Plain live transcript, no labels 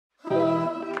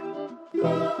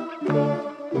Hello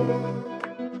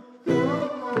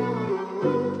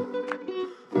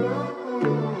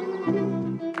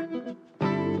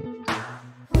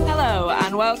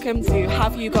and welcome to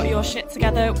Have You Got Your Shit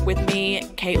Together with me,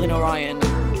 Caitlin Orion,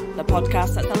 the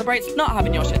podcast that celebrates not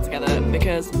having your shit together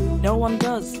because no one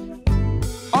does.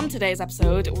 On today's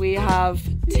episode, we have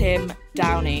Tim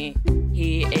Downie.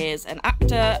 He is an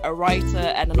actor, a writer,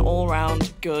 and an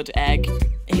all-round good egg.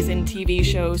 He's in TV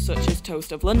shows such as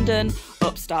Toast of London,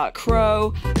 Upstart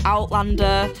Crow,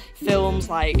 Outlander, films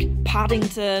like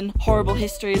Paddington, Horrible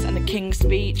Histories, and The King's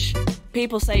Speech.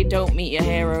 People say don't meet your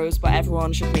heroes, but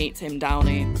everyone should meet Tim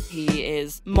Downie. He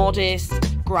is modest,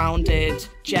 grounded,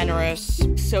 generous,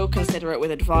 so considerate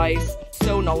with advice,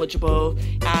 so knowledgeable,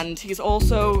 and he's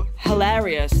also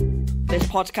hilarious. This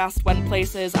podcast went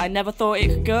places I never thought it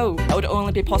could go. That would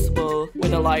only be possible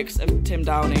with the likes of Tim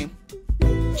Downie.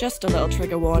 Just a little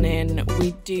trigger warning,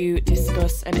 we do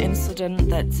discuss an incident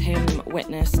that Tim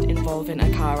witnessed involving a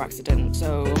car accident,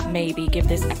 so maybe give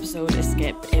this episode a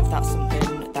skip if that's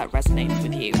something that resonates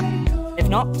with you. If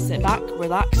not, sit back,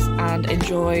 relax, and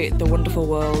enjoy the wonderful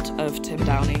world of Tim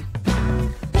Downie.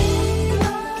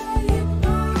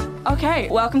 Okay,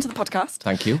 welcome to the podcast.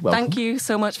 Thank you. Welcome. Thank you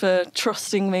so much for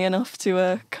trusting me enough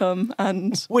to come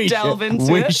and delve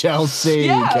into it. We shall see,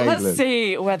 Caitlin. Let's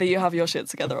see whether you have your shit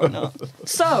together or not.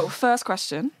 So, first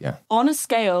question. Yeah. On a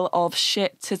scale of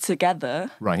shit to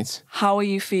together, Right. how are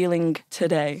you feeling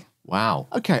today? Wow.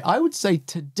 Okay, I would say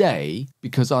today,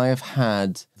 because I have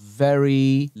had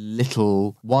very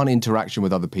little interaction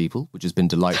with other people, which has been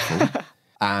delightful,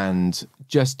 and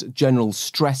just general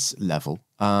stress level.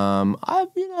 I'm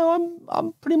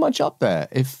pretty much up there.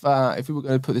 If we were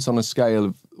going to put this on a scale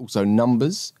of also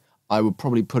numbers, I would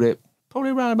probably put it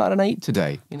around about an 8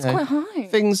 today. It's quite high.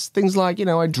 Things like,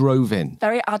 I drove in.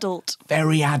 Very adult.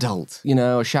 Very adult.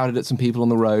 I shouted at some people on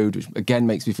the road, which again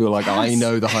makes me feel like I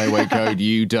know the highway code,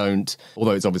 you don't.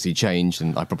 Although it's obviously changed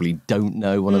and I probably don't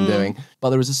know what I'm doing.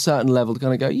 But there is a certain level to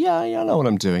kind of go, yeah, I know what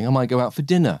I'm doing. I might go out for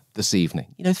dinner this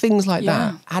evening. Things like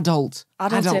that. Adult.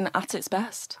 Adulting at its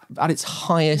best. At its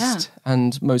highest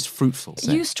and most fruitful.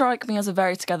 So. You strike me as a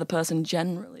very together person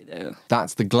generally, though.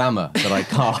 That's the glamour that I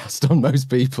cast on most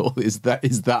people, is that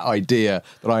idea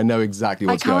that I know exactly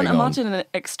what's going on. I can't imagine an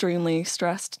extremely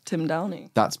stressed Tim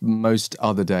Downie. That's most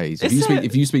other days.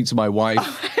 If you speak to my wife,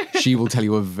 she will tell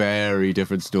you a very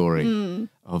different story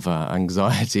of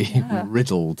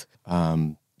anxiety-riddled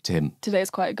Tim.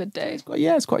 Today's quite a good day.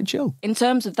 It's quite chill. In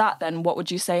terms of that, then, what would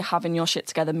you say having your shit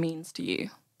together means to you?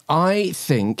 I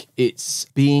think it's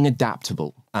being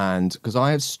adaptable. And because I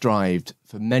have strived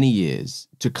for many years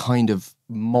to kind of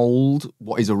mould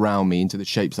what is around me into the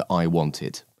shapes that I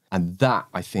wanted. And that,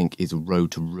 I think, is a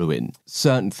road to ruin.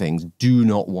 Certain things do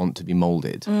not want to be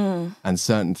moulded. And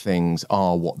certain things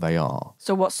are what they are.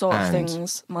 So what sort of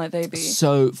things might they be?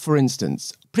 So, for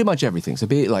instance, pretty much everything. So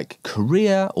be it like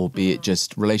career, or be it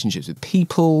just relationships with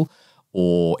people,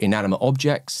 or inanimate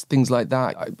objects, things like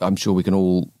that. I'm sure we can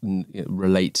all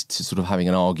relate to sort of having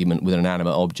an argument with an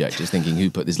inanimate object, just thinking, who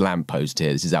put this lamppost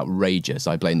here? This is outrageous.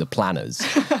 I blame the planners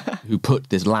who put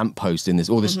this lamppost in this,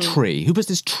 or this tree. Who puts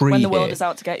this tree here? When the world is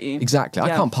out to get you. Exactly.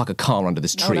 Yeah. I can't park a car under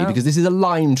this tree because this is a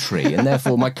lime tree, and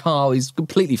therefore my car is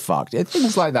completely fucked.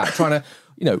 Things like that, trying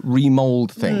to,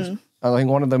 remold things. I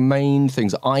think one of the main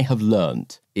things I have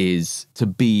learned is to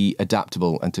be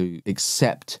adaptable and to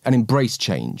accept and embrace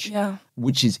change,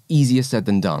 which is easier said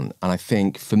than done. And I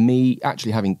think for me,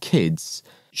 actually having kids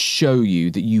show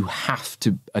you that you have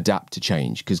to adapt to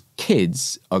change, because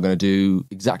kids are going to do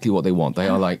exactly what they want. They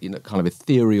are like, kind of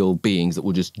ethereal beings that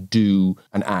will just do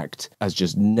and act as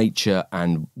just nature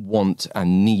and want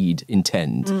and need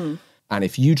intend. And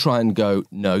if you try and go,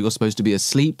 no, you're supposed to be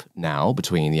asleep now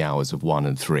between the hours of 1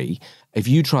 and 3. If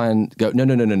you try and go,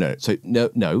 no. So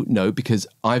no, because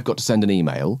I've got to send an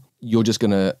email, you're just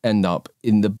going to end up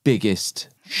in the biggest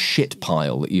shit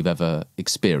pile that you've ever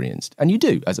experienced. And you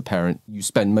do, as a parent, you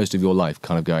spend most of your life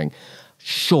kind of going,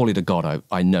 surely to God,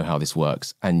 I know how this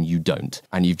works. And you don't.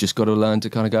 And you've just got to learn to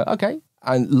kind of go, okay.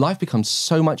 And life becomes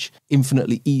so much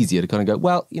infinitely easier to kind of go,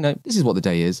 well, this is what the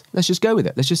day is. Let's just go with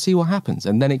it. Let's just see what happens.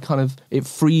 And then it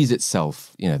frees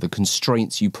itself, the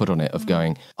constraints you put on it of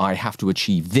going, I have to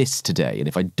achieve this today. And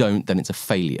if I don't, then it's a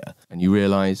failure. And you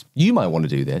realize you might want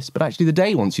to do this, but actually the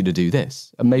day wants you to do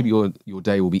this. And maybe your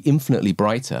day will be infinitely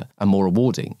brighter and more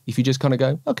rewarding if you just kind of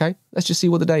go, okay, let's just see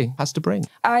what the day has to bring.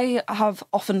 I have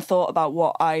often thought about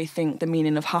what I think the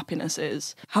meaning of happiness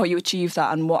is, how you achieve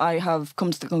that. And what I have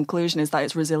come to the conclusion is that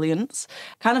it's resilience.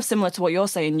 Kind of similar to what you're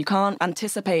saying, you can't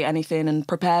anticipate anything and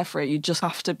prepare for it. You just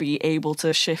have to be able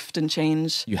to shift and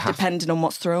change depending on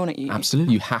what's thrown at you.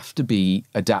 Absolutely. You have to be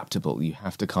adaptable. You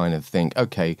have to kind of think,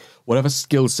 okay, whatever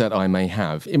skill set I may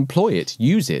have, employ it,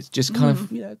 use it. Just kind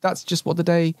of, that's just what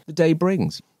the day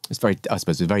brings. It's very, I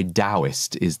suppose, very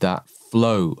Taoist is that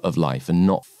flow of life and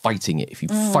not fighting it. If you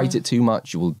fight it too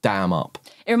much, you will dam up.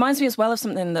 It reminds me as well of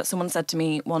something that someone said to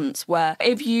me once, where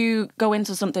if you go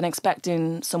into something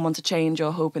expecting someone to change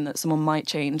or hoping that someone might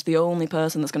change, the only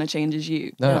person that's going to change is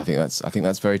you. No, I think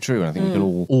that's very true. And I think we can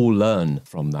all learn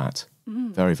from that.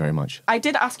 Very, very much. I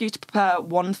did ask you to prepare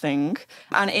one thing,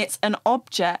 and it's an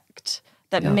object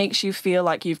that makes you feel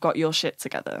like you've got your shit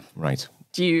together. Right.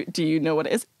 Do you know what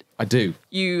it is? I do.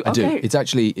 I do. It's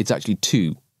actually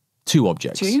two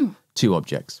objects. Two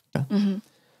objects. Yeah.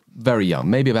 Very young,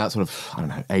 maybe about sort of, I don't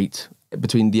know, 8,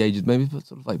 between the ages, maybe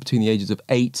sort of like between the ages of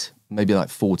 8, maybe like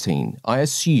 14. I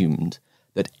assumed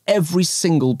that every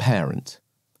single parent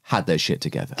had their shit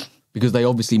together because they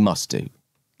obviously must do.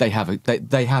 They have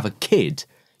a kid.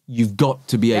 You've got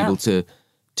to be able to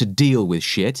deal with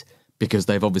shit because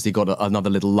they've obviously got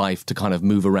another little life to kind of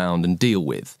move around and deal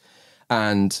with.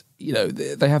 And, you know,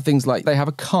 they have things like they have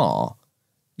a car.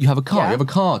 You have a car. You have a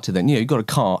car to then, you've got a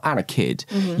car and a kid.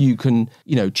 You can,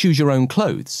 choose your own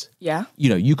clothes. Yeah.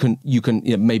 You can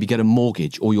maybe get a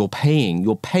mortgage, or you're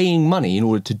paying money in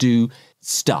order to do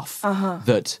stuff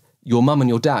that your mum and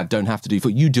your dad don't have to do for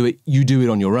you. Do it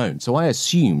on your own. So I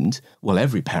assumed, well,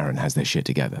 every parent has their shit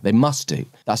together. They must do.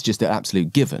 That's just an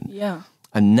absolute given. Yeah.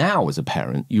 And now as a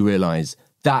parent, you realise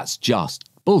that's just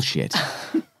bullshit.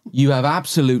 You have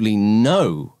absolutely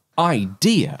no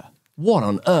idea what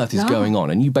on earth is going on.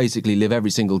 And you basically live every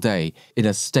single day in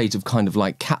a state of kind of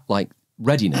like cat-like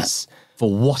readiness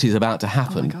for what is about to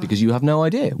happen because you have no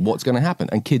idea what's going to happen.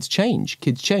 And kids change.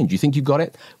 You think you've got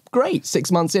it? Great.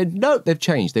 6 months in, no, they've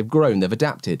changed. They've grown. They've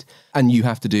adapted. And you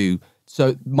have to do...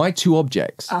 So my two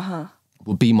objects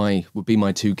would be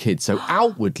my two kids. So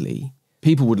outwardly...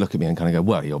 people would look at me and kind of go,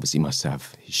 well, he obviously must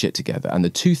have his shit together. And the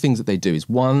two things that they do is,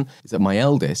 one, is that my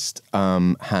eldest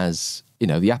has,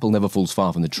 the apple never falls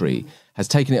far from the tree, has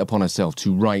taken it upon herself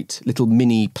to write little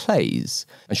mini plays.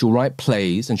 And she'll write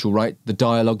plays and she'll write the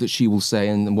dialogue that she will say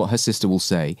and what her sister will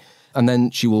say. And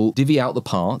then she will divvy out the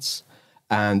parts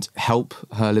and help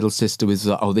her little sister with,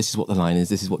 this is what the line is,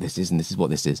 this is what this is, and this is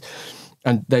what this is.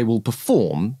 And they will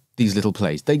perform these little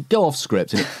plays. They go off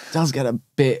script and it does get a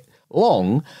bit...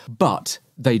 long, but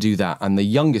they do that. And the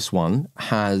youngest one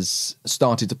has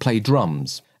started to play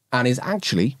drums and is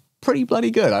actually pretty bloody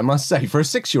good, I must say. For a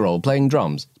 6-year-old playing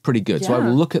drums, pretty good. Yeah. So I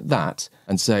will look at that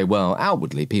and say, well,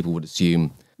 outwardly people would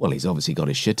assume, well, he's obviously got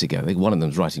his shit together. One of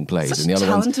them's writing plays and the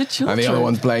other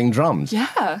one's playing drums.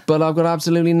 Yeah. But I've got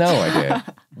absolutely no idea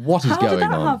what is going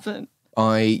on. How did that happen?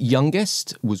 My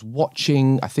youngest was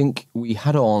watching, I think we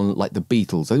had on like the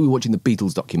Beatles. I think we were watching the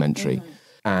Beatles documentary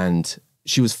and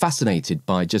she was fascinated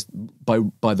by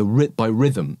by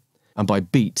rhythm and by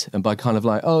beat and by kind of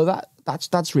like,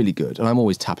 that's really good. And I'm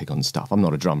always tapping on stuff. I'm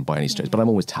not a drummer by any stretch, but I'm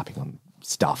always tapping on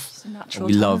stuff. And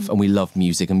we love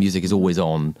music, and music is always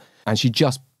on. And she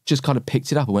just kind of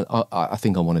picked it up and went, I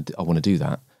think I want to do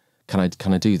that. Can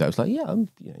I do that? I was like, yeah,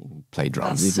 you can play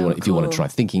drums if you want to try.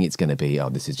 Thinking it's going to be,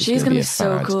 this is just going to be a fad. She's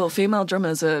going to be so cool. Female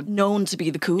drummers are known to be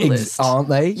the coolest. Aren't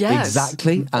they? Yes.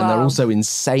 Exactly. And they're also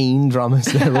insane drummers.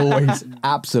 They're always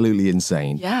absolutely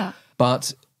insane. Yeah.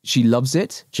 But she loves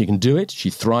it. She can do it. She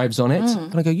thrives on it.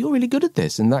 And I go, you're really good at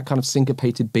this. And that kind of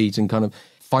syncopated beat and kind of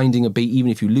finding a beat, even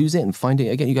if you lose it and finding it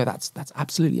again, you go, that's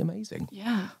absolutely amazing.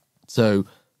 Yeah. So...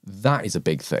 that is a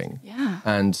big thing. Yeah.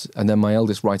 And then my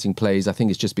eldest writing plays, I think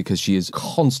it's just because she is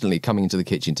constantly coming into the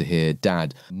kitchen to hear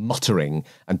Dad muttering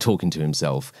and talking to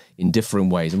himself in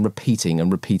different ways and repeating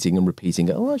and repeating and repeating.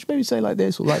 I should maybe say like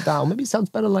this or like that, or maybe it sounds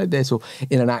better like this, or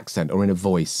in an accent or in a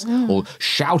voice, or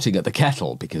shouting at the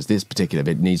kettle because this particular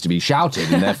bit needs to be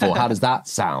shouted and therefore how does that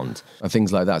sound? And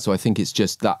things like that. So I think it's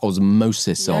just that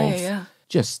osmosis of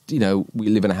just, we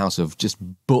live in a house of just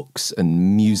books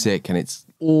and music and it's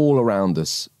all around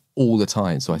us all the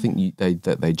time. So I think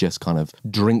they just kind of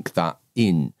drink that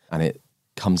in and it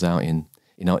comes out in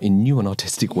new and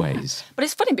artistic ways. But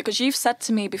it's funny because you've said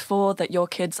to me before that your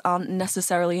kids aren't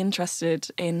necessarily interested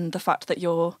in the fact that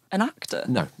you're an actor.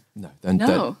 No.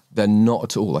 They're not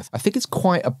at all. I think it's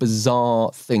quite a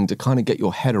bizarre thing to kind of get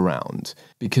your head around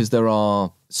because there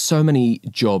are so many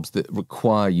jobs that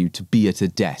require you to be at a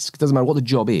desk. It doesn't matter what the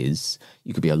job is.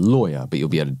 You could be a lawyer, but you'll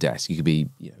be at a desk. You could be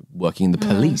working in the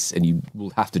police and you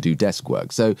will have to do desk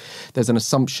work. So there's an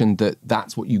assumption that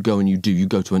that's what you go and you do. You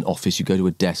go to an office, you go to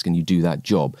a desk and you do that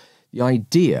job. The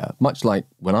idea, much like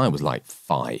when I was like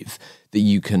 5, that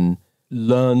you can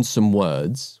learn some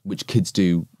words, which kids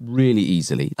do really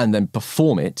easily, and then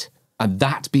perform it, and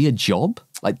that be a job?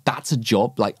 Like, that's a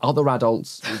job? Like, other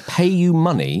adults will pay you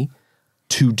money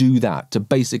to do that, to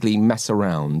basically mess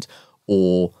around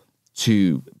or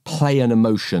to play an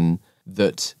emotion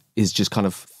that is just kind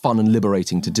of fun and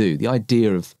liberating to do. The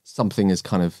idea of something as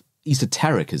kind of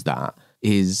esoteric as that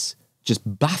is just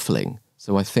baffling.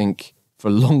 So I think for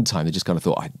a long time, they just kind of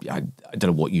thought, I don't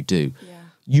know what you do. Yeah.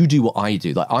 You do what I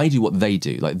do. Like, I do what they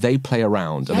do. Like, they play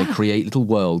around and they create little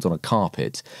worlds on a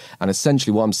carpet. And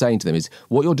essentially what I'm saying to them is,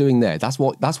 what you're doing there, that's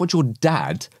what your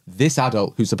dad, this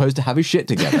adult who's supposed to have his shit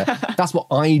together, that's what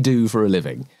I do for a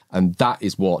living. And that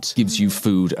is what gives you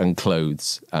food and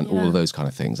clothes and all of those kind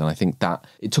of things. And I think that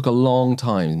it took a long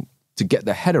time to get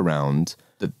their head around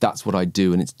that that's what I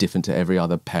do, and it's different to every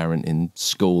other parent in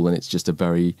school, and it's just a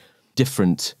very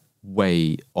different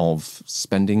way of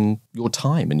spending your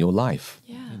time and your life.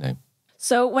 You know.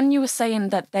 So when you were saying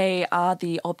that they are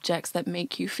the objects that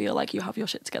make you feel like you have your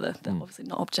shit together, they're obviously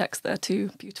not objects, they're two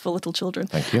beautiful little children.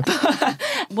 Thank you.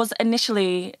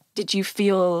 Did you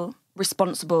feel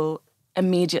responsible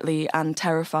immediately and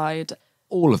terrified?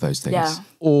 All of those things. Yeah.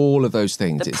 All of those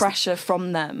things. The pressure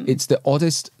from them. It's the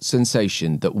oddest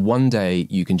sensation that one day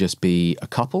you can just be a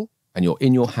couple and you're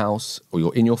in your house or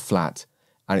you're in your flat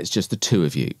and it's just the two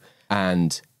of you.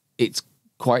 And it's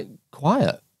quite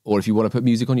quiet. Or if you want to put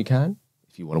music on, you can.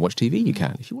 If you want to watch TV, you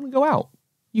can. If you want to go out,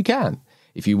 you can.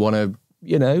 If you want to,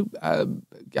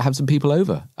 have some people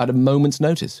over at a moment's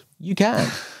notice, you can.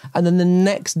 And then the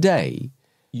next day,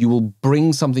 you will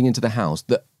bring something into the house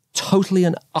that totally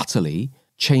and utterly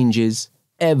changes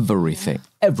everything.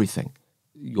 Yeah. Everything.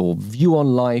 Your view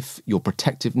on life, your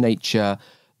protective nature,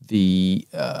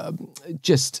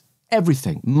 just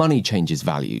everything. Money changes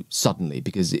value suddenly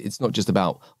because it's not just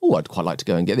about, I'd quite like to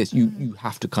go and get this. You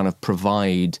have to kind of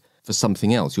provide for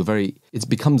something else. It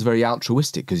becomes very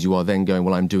altruistic because you are then going,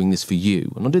 well, I'm doing this for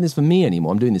you. I'm not doing this for me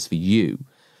anymore. I'm doing this for you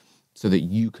so that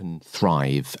you can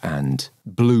thrive and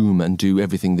bloom and do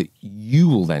everything that you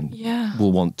will then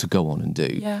will want to go on and do.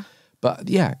 Yeah. But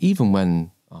even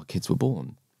when our kids were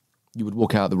born, you would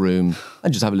walk out of the room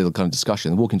and just have a little kind of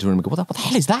discussion and walk into a room and go, what the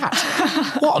hell is that?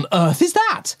 What on earth is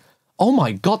that? Oh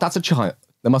my God, that's a child.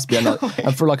 There must be another.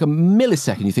 And for like a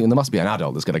millisecond, you think there must be an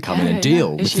adult that's going to come in and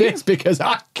deal with this because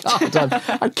I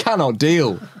cannot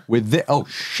deal with this. Oh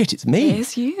shit, it's me.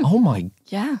 It's you. Oh my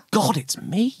God, it's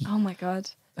me. Oh my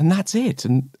God. And that's it.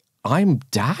 And I'm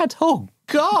dad? Oh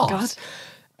God.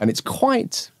 And it's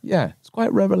quite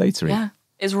revelatory. Yeah.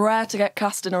 It's rare to get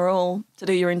cast in a role to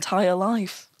do your entire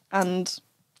life. And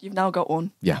you've now got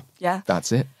one. Yeah. Yeah.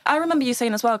 That's it. I remember you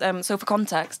saying as well, so for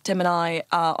context, Tim and I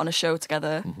are on a show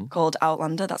together called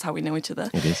Outlander. That's how we know each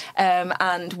other. It is.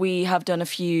 And we have done a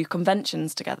few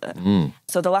conventions together.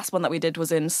 So the last one that we did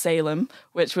was in Salem,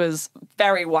 which was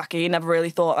very wacky. Never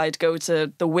really thought I'd go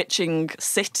to the witching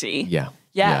city.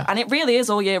 Yeah, and it really is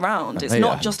all year round. It's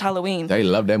not just Halloween. They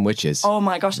love them witches. Oh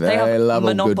my gosh, they have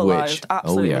monopolised,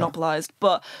 absolutely monopolised.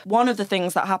 But one of the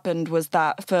things that happened was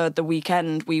that for the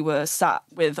weekend, we were sat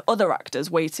with other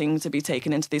actors waiting to be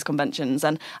taken into these conventions.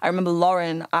 And I remember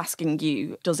Lauren asking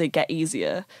you, does it get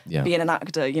easier being an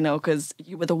actor, because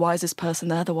you were the wisest person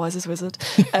there, the wisest wizard.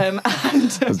 And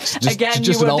again,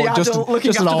 you were the adult looking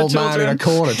after the children. Just an old man in a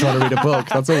corner trying to read a book.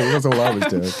 That's all I was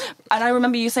doing. And I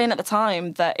remember you saying at the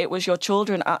time that it was your children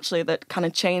actually that kind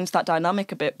of changed that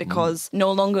dynamic a bit because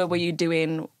no longer were you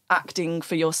doing acting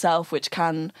for yourself, which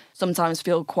can sometimes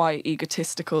feel quite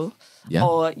egotistical. Yeah.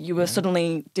 Or you were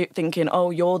suddenly thinking,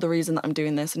 you're the reason that I'm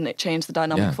doing this, and it changed the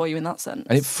dynamic for you in that sense.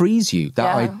 And it frees you.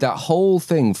 That whole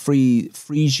thing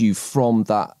frees you from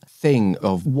that thing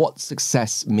of what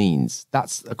success means.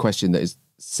 That's a question that is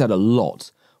said a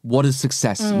lot. What does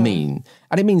success mean?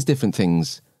 And it means different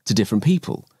things to different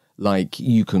people. Like,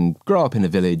 you can grow up in a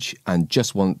village and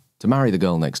just want to marry the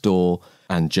girl next door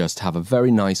and just have a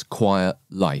very nice, quiet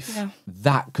life. Yeah.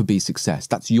 That could be success.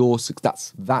 That's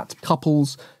that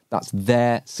couple's, that's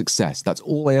their success. That's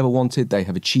all they ever wanted. They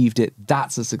have achieved it.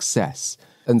 That's a success.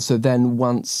 And so then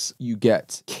once you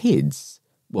get kids,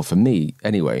 well, for me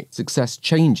anyway, success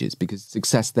changes because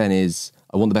success then is,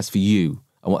 I want the best for you.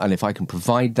 And if I can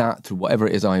provide that through whatever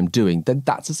it is I am doing, then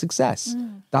that's a success.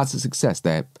 That's a success.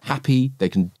 They're happy. They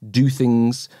can do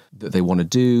things that they want to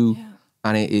do. Yeah.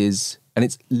 And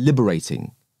it's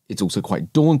liberating. It's also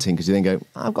quite daunting because you then go,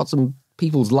 I've got some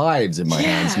people's lives in my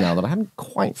hands now that I haven't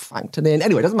quite factored in.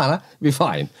 Anyway, it doesn't matter. It'll be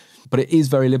fine. But it is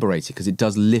very liberating because it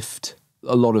does lift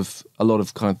a lot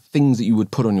of kind of things that you would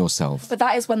put on yourself. But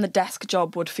that is when the desk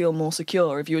job would feel more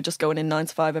secure if you were just going in 9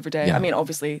 to 5 every day. Yeah. I mean,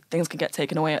 obviously things can get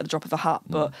taken away at the drop of a hat,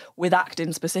 but with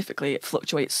acting specifically, it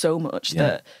fluctuates so much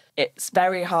that it's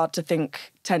very hard to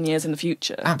think 10 years in the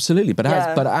future. Absolutely. But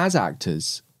as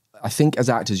actors, I think as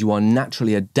actors, you are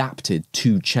naturally adapted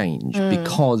to change,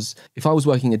 because if I was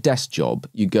working a desk job,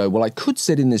 you go, well, I could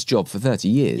sit in this job for 30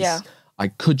 years. Yeah. I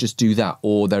could just do that.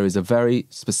 Or there is a very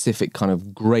specific kind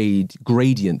of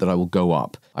gradient that I will go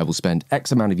up. I will spend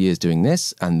X amount of years doing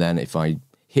this. And then if I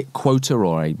hit quota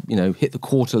or I, hit the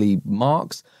quarterly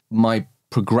marks, my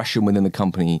progression within the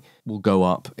company will go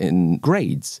up in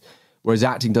grades. Whereas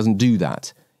acting doesn't do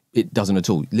that. It doesn't at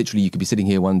all. Literally, you could be sitting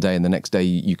here one day and the next day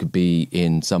you could be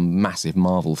in some massive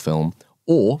Marvel film.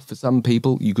 Or for some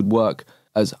people, you could work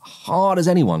as hard as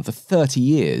anyone for 30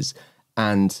 years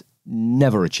and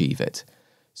never achieve it.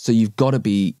 So you've got to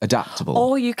be adaptable.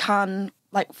 Or you can,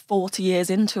 40 years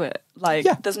into it.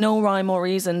 There's no rhyme or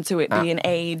reason to it being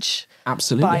age.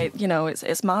 Absolutely.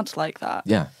 It's mad like that.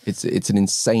 Yeah, it's an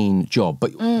insane job.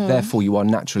 But therefore, you are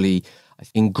naturally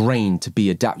ingrained to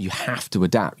be You have to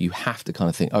adapt. You have to kind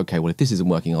of think, okay, well, if this isn't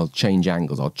working, I'll change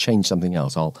angles. I'll change something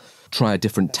else. I'll try a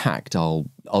different tact. I'll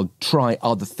try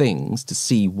other things to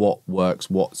see what works,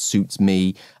 what suits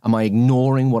me. Am I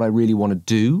ignoring what I really want to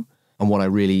do and what I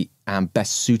really am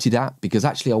best suited at? Because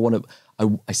actually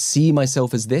I see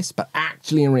myself as this, but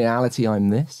actually in reality, I'm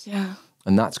this. Yeah.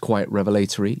 And that's quite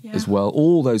revelatory as well.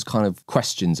 All those kind of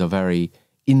questions are very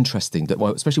interesting,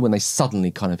 especially when they suddenly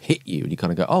kind of hit you and you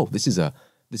kind of go, oh, this is a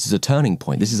turning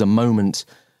point. This is a moment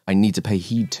I need to pay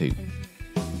heed to.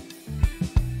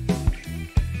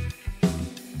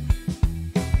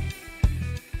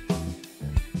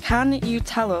 Can you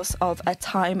tell us of a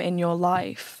time in your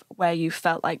life where you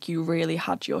felt like you really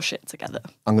had your shit together?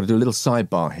 I'm going to do a little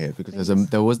sidebar here because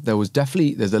there was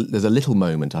definitely there's a little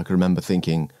moment I can remember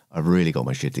thinking, I've really got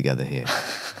my shit together here.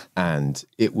 And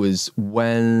it was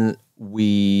when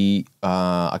I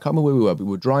can't remember where we were, but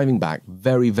we were driving back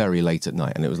very, very late at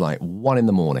night, and it was 1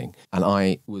 a.m. And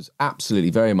I was absolutely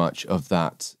very much of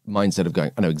that mindset of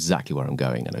going, I know exactly where I'm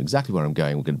going. We're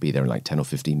going to be there in 10 or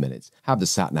 15 minutes. Have the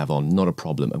sat nav on, not a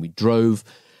problem. And we drove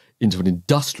into an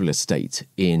industrial estate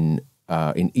in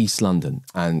East London,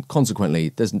 and consequently,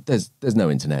 there's no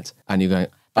internet. And you're going,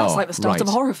 that's like the start of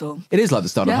a horror film. It is like the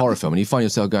start of a horror film. And you find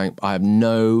yourself going, I have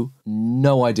no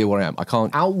idea where I am. I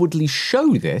can't outwardly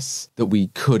show this, that we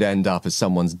could end up as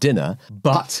someone's dinner,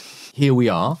 but here we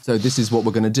are. So this is what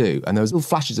we're going to do. And there was little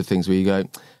flashes of things where you go,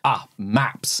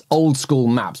 maps, old school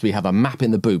maps. We have a map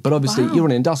in the boot. But obviously, you're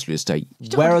an industrial estate.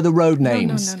 Where are the road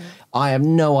names? No. I have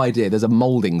no idea. There's a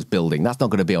mouldings building. That's not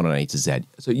going to be on an A to Z.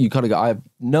 So you kind of go, I have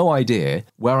no idea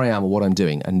where I am or what I'm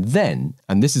doing. And then,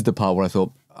 and this is the part where I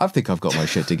thought, I think I've got my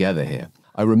shit together here.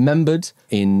 I remembered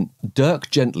in Dirk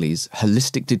Gently's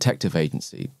Holistic Detective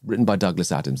Agency, written by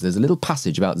Douglas Adams, there's a little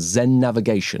passage about Zen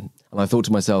navigation. And I thought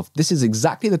to myself, this is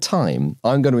exactly the time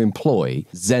I'm going to employ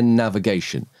Zen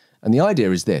navigation. And the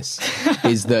idea is this,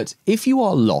 is that if you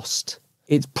are lost,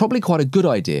 it's probably quite a good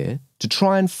idea to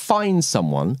try and find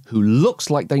someone who looks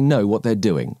like they know what they're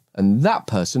doing. And that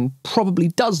person probably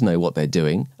does know what they're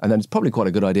doing. And then it's probably quite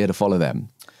a good idea to follow them.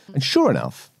 And sure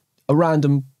enough, a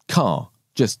random car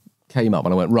just came up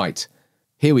and I went, right,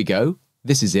 here we go.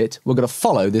 This is it. We're going to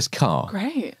follow this car.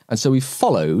 Great. And so we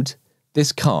followed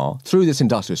this car through this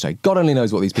industrial estate. God only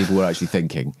knows what these people were actually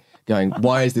thinking. Going,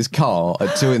 why is this car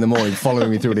at 2 a.m.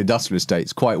 following me through an industrial estate?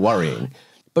 It's quite worrying.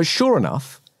 But sure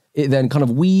enough, it then kind of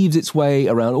weaves its way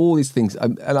around all these things.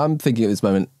 And I'm thinking at this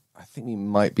moment, I think we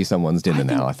might be someone's dinner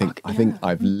now. I think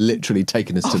I've literally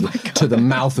taken us to the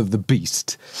mouth of the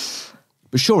beast.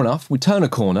 But sure enough, we turn a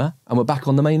corner and we're back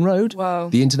on the main road. Wow.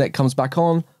 The internet comes back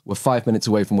on. We're 5 minutes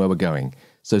away from where we're going.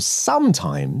 So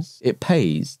sometimes it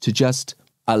pays to just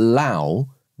allow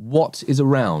what is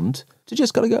around to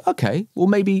just kind of go, okay, well,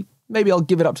 maybe I'll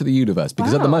give it up to the universe.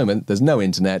 Because at the moment, there's no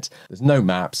internet, there's no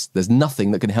maps, there's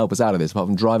nothing that can help us out of this apart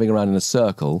from driving around in a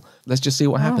circle. Let's just see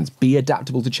what happens. Be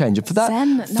adaptable to change. And for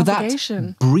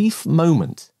that brief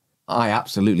moment, I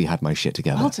absolutely had my shit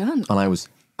together. Well done. And I was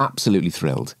absolutely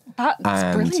thrilled.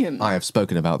 That's brilliant. I have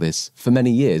spoken about this for many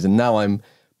years, and now I'm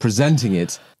presenting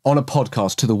it on a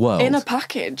podcast to the world. In a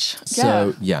package.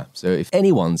 So if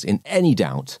anyone's in any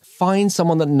doubt, find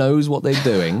someone that knows what they're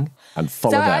doing and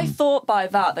follow them. I thought by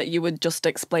that you were just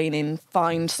explaining,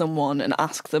 find someone and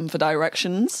ask them for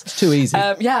directions. It's too easy.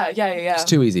 Yeah. It's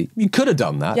too easy. You could have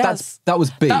done that. Yes. That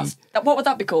was B. What would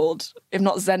that be called, if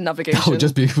not Zen navigation? That would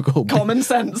just be called common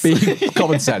sense.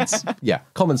 Common sense. Yeah,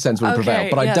 common sense would prevail.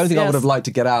 But I don't think I would have liked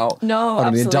to get out on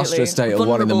an industrial estate at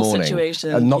 1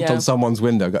 a.m. and knocked on someone's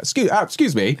window. Go,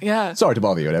 excuse me. Downie. Yeah. Sorry to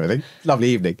bother you and everything. Lovely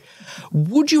evening.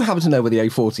 Would you happen to know where the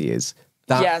A40 is?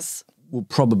 That Yes. will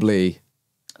probably...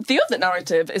 The other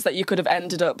narrative is that you could have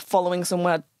ended up following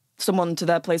someone to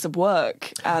their place of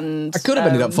work, and I could have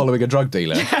ended up following a drug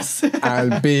dealer. Yes.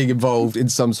 And being involved in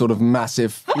some sort of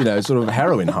massive, sort of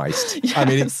heroin heist. Yes. I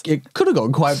mean, it could have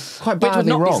gone quite which badly would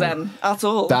not wrong. be Zen at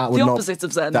all. That would the not- opposite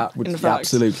of Zen. That would in fact.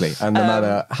 absolutely, and no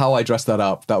matter how I dressed that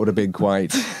up, that would have been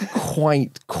quite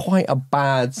a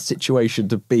bad situation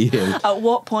to be in. At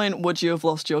what point would you have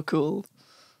lost your cool?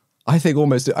 I think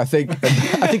immediately.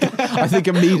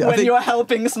 When you were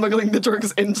helping smuggling the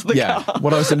drugs into the car.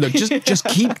 What I was saying, look, just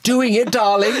keep doing it,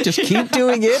 darling. Just keep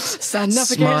doing it. Send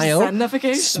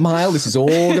navigation. Smile. This is all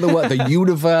going to work. The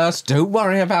universe. Don't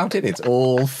worry about it. It's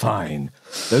all fine.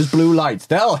 Those blue lights,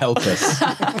 they'll help us.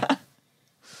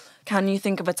 Can you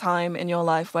think of a time in your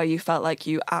life where you felt like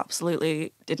you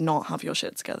absolutely did not have your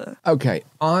shit together? Okay,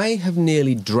 I have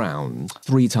nearly drowned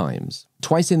 3 times.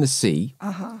 Twice in the sea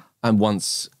and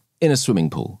once in a swimming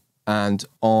pool. And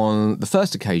on the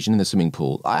first occasion in the swimming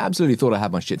pool, I absolutely thought I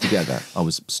had my shit together. I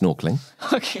was snorkeling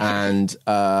and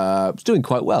was doing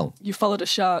quite well. You followed a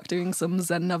shark doing some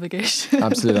Zen navigation.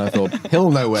 Absolutely, I thought he'll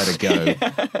know where to go,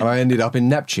 and I ended up in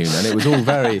Neptune, and it was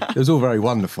all very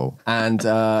wonderful. And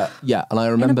and I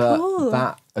remember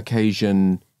that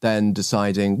occasion. Then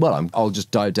deciding, well, I'll just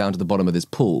dive down to the bottom of this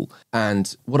pool.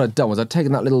 And what I'd done was I'd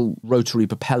taken that little rotary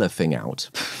propeller thing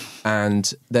out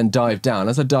and then dived down.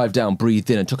 As I dived down, breathed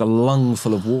in and took a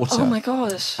lungful of water. Oh my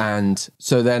gosh. And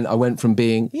so then I went from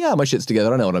being, my shit's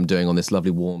together, I know what I'm doing on this lovely,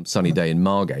 warm, sunny day in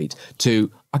Margate, to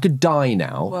I could die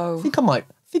now. Whoa. I think I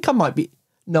might be,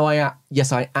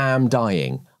 yes, I am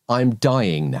dying. I'm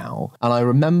dying now. And I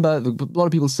remember a lot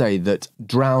of people say that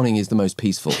drowning is the most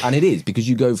peaceful. And it is, because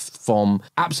you go from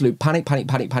absolute panic, and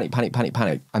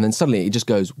then suddenly it just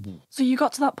goes. So you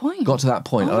got to that point? Got to that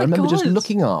point. Oh I remember God. just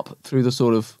looking up through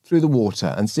the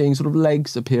water and seeing sort of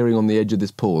legs appearing on the edge of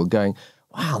this pool going,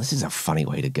 wow, this is a funny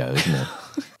way to go, isn't it?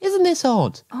 Isn't this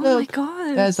odd? Oh Look, my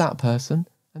God. There's that person.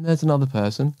 And there's another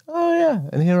person. Oh, yeah.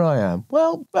 And here I am.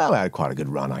 Well, I had quite a good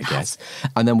run, I guess.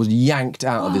 And then was yanked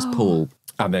out of this pool.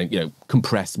 And then,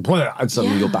 compressed, and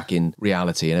suddenly you're back in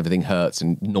reality and everything hurts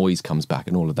and noise comes back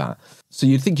and all of that. So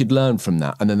you'd think you'd learn from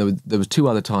that. And then there was 2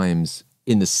 other times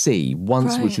in the sea.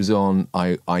 Once, which was on,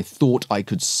 I thought I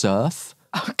could surf,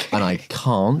 and I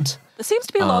can't. There seems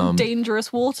to be a lot of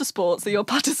dangerous water sports that you're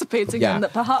participating in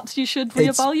that perhaps you should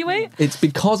reevaluate. It's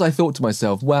because I thought to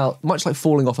myself, well, much like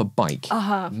falling off a bike,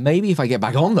 maybe if I get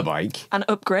back on the bike and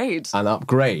upgrade,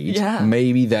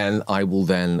 maybe then I will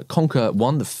then conquer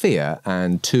 1, the fear,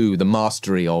 and 2, the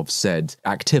mastery of said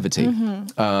activity.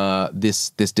 This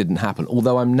didn't happen.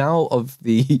 Although I'm now of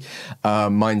the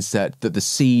mindset that the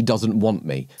sea doesn't want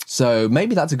me. So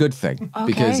maybe that's a good thing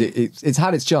because it's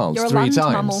had its chance. You're a 3 land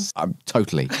times. mammal. I'm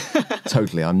totally.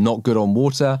 I'm not good on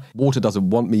water. Water doesn't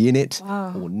want me in it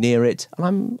or near it,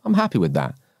 and I'm happy with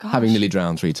that. Gosh. Having nearly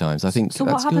drowned 3 times, I think So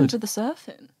that's what happened good. to the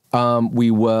surfing?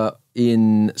 We were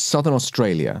in southern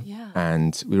Australia, Yeah.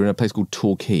 and we were in a place called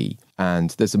Torquay, and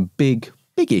there's some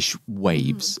big-ish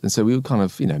waves, and so we were kind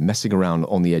of messing around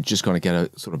on the edge, just kind of get a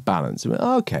sort of balance. And we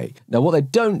went, okay. Now, what they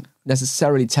don't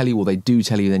necessarily tell you, or they do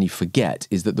tell you, then you forget,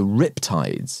 is that the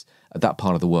riptides at that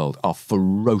part of the world are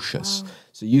ferocious. Wow.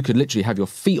 So you could literally have your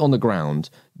feet on the ground,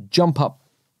 jump up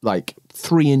like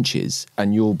 3 inches,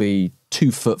 and you'll be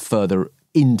 2 foot further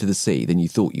into the sea than you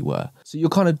thought you were. So you're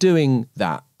kind of doing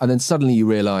that, and then suddenly you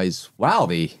realise, wow,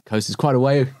 the coast is quite a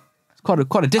way.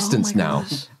 Quite a distance now.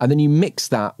 And then you mix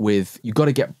that with, you've got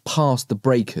to get past the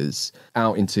breakers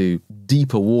out into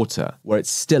deeper water where it's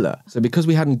stiller. So because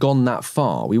we hadn't gone that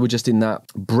far, we were just in that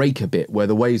breaker bit where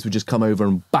the waves would just come over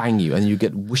and bang you and you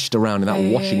get whished around in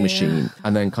that washing machine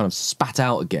and then kind of spat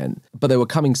out again. But they were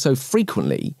coming so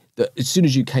frequently that as soon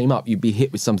as you came up, you'd be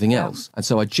hit with something else. And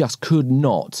so I just could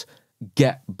not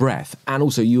get breath. And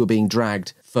also you were being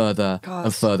dragged further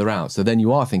and further out. So then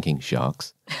you are thinking,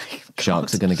 sharks.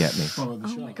 Sharks are going to get me. Oh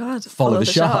my God. Follow the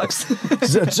sharks.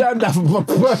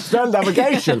 Turn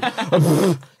navigation.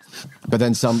 But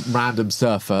then some random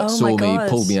surfer saw me,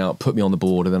 pulled me out, put me on the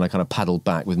board, and then I kind of paddled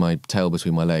back with my tail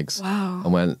between my legs. Wow.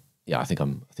 And went, I think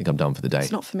I'm done for the day.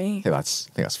 It's not for me. I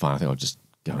think that's fine. I think I'll just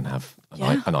go and have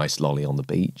a nice lolly on the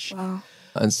beach. Wow.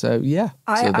 And so,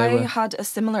 I had a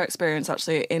similar experience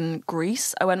actually in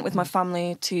Greece. I went with my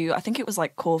family to, I think it was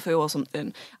like Corfu or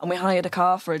something, and we hired a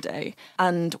car for a day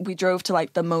and we drove to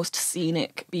like the most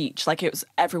scenic beach. Like it was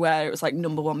everywhere. It was like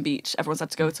 #1 beach. Everyone's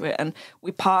had to go to it. And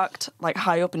we parked like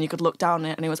high up and you could look down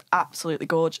it and it was absolutely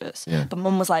gorgeous. Yeah. But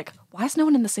Mum was like, why is no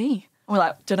one in the sea? we're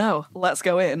like, dunno, let's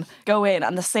go in. Go in,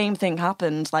 and the same thing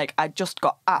happened. Like, I just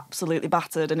got absolutely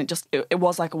battered, and it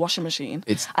was like a washing machine.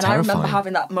 It's and terrifying. I remember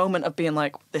having that moment of being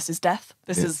like, this is death.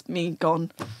 This is me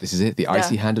gone. This is it. The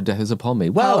icy hand of death is upon me.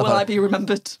 Well, how will I be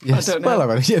remembered? Yes. I don't know.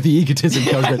 Well, the egotism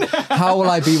comes in. How will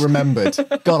I be remembered?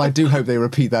 God, I do hope they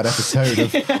repeat that episode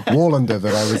of Wallander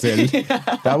that I was in.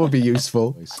 That would be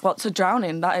useful. What, to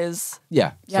drowning? That is...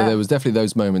 Yeah. So there was definitely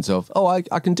those moments of, oh,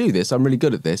 I can do this. I'm really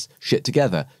good at this. Shit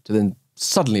together. To then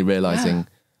suddenly realising,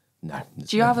 no.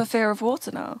 Do you have a fear of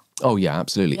water now? Oh, yeah,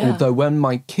 absolutely. Yeah. Although when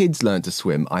my kids learned to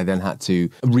swim, I then had to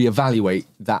reevaluate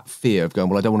that fear of going,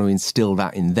 well, I don't want to instill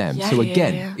that in them. Yeah, so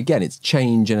yeah. again, it's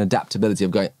change and adaptability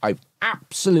of going, I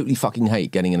absolutely fucking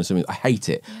hate getting in a swimming. I hate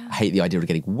it. Yeah. I hate the idea of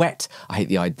getting wet. I hate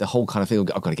the whole kind of thing.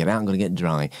 I've got to get out. I'm going to get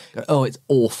dry. Oh, it's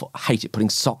awful. I hate it. Putting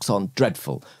socks on,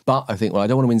 dreadful. But I think, well, I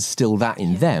don't want to instill that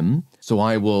in them. So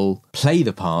I will play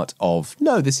the part of,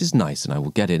 no, this is nice, and I will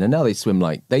get in. And now they swim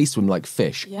like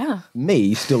fish. Yeah.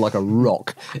 Me, still like a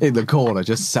rock in the corner,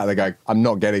 just sat there going, I'm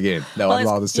not getting in. No, I'd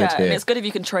rather sit here. And it's good if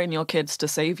you can train your kids to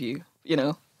save you, you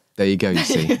know. There you go, you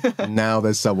see. Now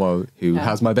there's someone who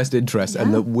has my best interest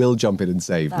and that will jump in and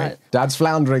save me. Dad's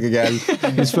floundering again.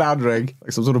 He's floundering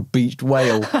like some sort of beached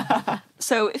whale.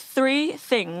 So 3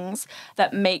 things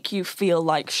that make you feel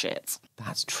like shit.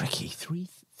 That's tricky.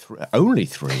 Only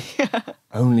 3.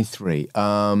 Only 3.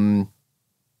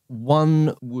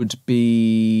 One would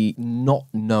be not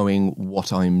knowing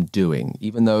what I'm doing,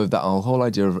 even though that whole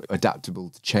idea of adaptable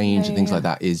to change and things like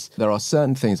that is, there are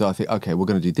certain things that I think, okay, we're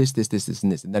going to do this, and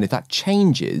this. And then if that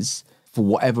changes for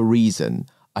whatever reason,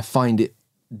 I find it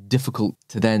difficult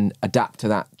to then adapt to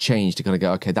that change, to kind of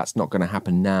go, okay, that's not going to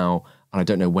happen now, and I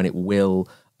don't know when it will.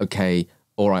 Okay,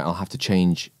 all right, I'll have to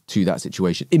change to that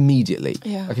situation immediately.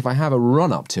 Yeah. Like if I have a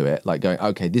run up to it, like going,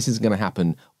 okay, this isn't going to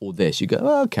happen, or this, you go,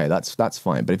 oh, okay, that's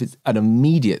fine. But if it's an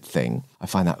immediate thing, I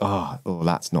find that, oh,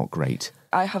 that's not great.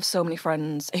 I have so many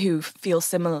friends who feel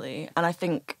similarly, and I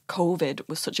think COVID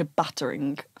was such a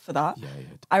battering for that. Yeah.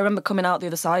 I remember coming out the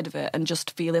other side of it and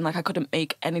just feeling like I couldn't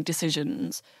make any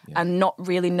decisions and not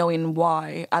really knowing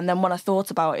why. And then when I thought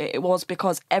about it, it was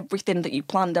because everything that you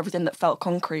planned, everything that felt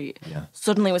concrete,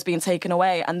 suddenly was being taken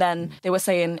away. And then they were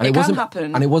saying, it can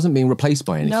happen. And it wasn't being replaced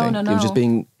by anything. No. It was just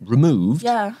being removed.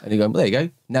 Yeah. And you're going, well, there you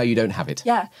go. Now you don't have it.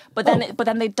 Yeah. But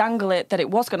then they dangle it that it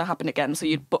was going to happen again. So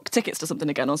you'd book tickets to something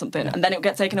again or something. And then it would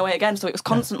get taken away again. So it was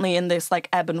constantly in this like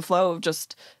ebb and flow of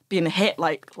just being hit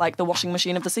like the washing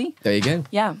machine of the sea. There you go.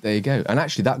 Yeah. There you go. And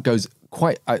actually that goes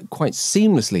quite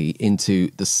seamlessly into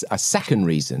a second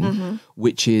reason,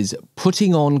 which is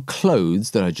putting on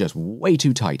clothes that are just way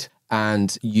too tight.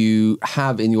 And you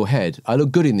have in your head, I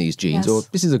look good in these jeans, or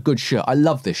this is a good shirt. I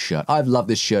love this shirt. I've loved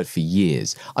this shirt for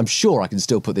years. I'm sure I can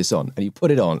still put this on. And you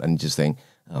put it on and just think,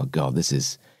 oh God,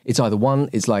 it's either one,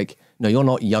 it's like, no, you're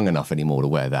not young enough anymore to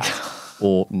wear that.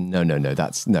 Or no,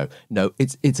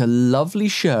 it's a lovely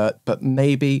shirt, but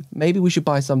maybe we should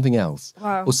buy something else.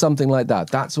 Wow. Or something like that.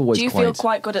 That's always Do you feel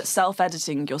quite good at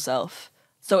self-editing yourself?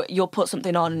 So you'll put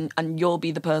something on and you'll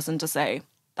be the person to say,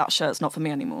 that shirt's not for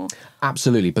me anymore.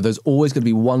 Absolutely, but there's always going to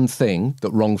be one thing that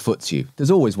wrong foots you.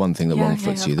 There's always one thing that wrong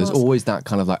foots you. There's always that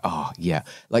kind of like,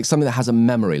 like something that has a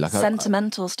memory. Like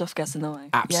sentimental stuff gets in the way.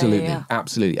 Absolutely,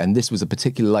 absolutely. And this was a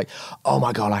particular like, oh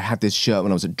my God, I had this shirt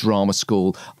when I was at drama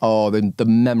school. Oh, the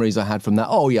memories I had from that.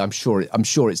 Oh yeah, I'm sure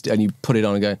it's, and you put it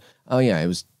on and go, oh yeah, it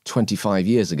was 25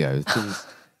 years ago.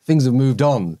 Things have moved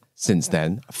on since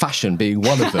then. Fashion being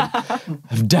one of them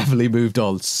have definitely moved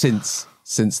on since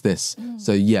this.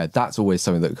 So yeah, that's always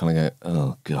something that kind of go,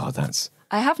 oh God,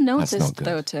 I have noticed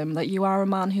though, Tim, that you are a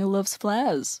man who loves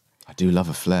flares. I do love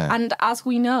a flare. And as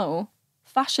we know,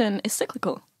 fashion is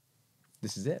cyclical.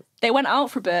 This is it. They went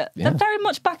out for a bit. Yeah. They're very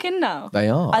much back in now. They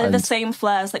are. Are they the same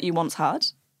flares that you once had?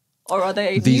 Or are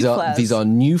they new flares? These are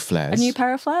new flares. A new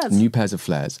pair of flares? New pairs of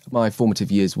flares. My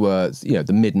formative years were,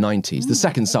 the mid-90s, the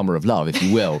second summer of love, if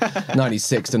you will.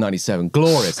 96 to 97.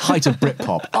 Glorious. Height of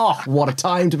Britpop. Oh, what a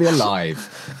time to be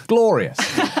alive. Glorious.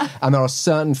 And there are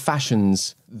certain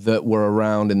fashions that were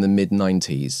around in the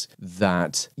mid-90s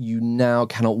that you now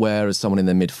cannot wear as someone in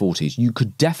their mid-40s. You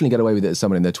could definitely get away with it as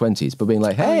someone in their 20s, but being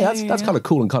like, hey, that's kind of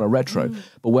cool and kind of retro.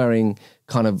 But wearing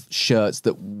kind of shirts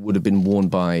that would have been worn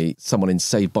by someone in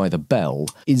Saved by the Bell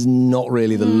is not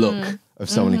really the look of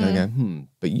someone who's going to go,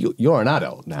 but you're an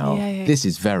adult now. This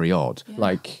is very odd. Yeah.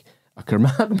 Like, I can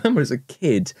remember as a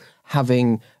kid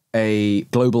having a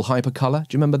Global Hypercolor.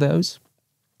 Do you remember those?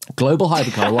 Global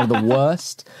Hypercolor, one of the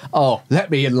worst. Oh,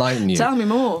 let me enlighten you. Tell me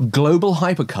more. Global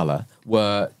Hypercolor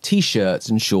were T-shirts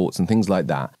and shorts and things like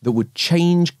that would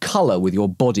change colour with your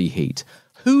body heat.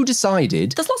 Who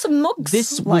decided? There's lots of mugs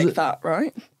that,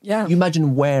 right? Yeah. You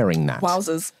imagine wearing that.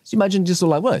 Wowzers. So you imagine just sort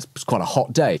of like, well, it's quite a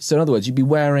hot day. So in other words, you'd be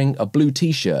wearing a blue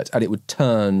T-shirt and it would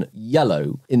turn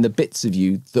yellow in the bits of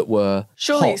you that were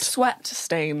Surely hot. sweat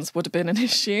stains would have been an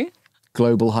issue.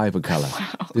 Global hypercolour.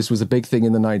 Wow. This was a big thing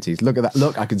in the 90s. Look at that.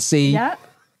 Look, I can see. Yeah.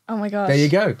 Oh my gosh. There you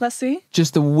go. Let's see.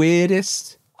 Just the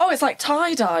weirdest. Oh, it's like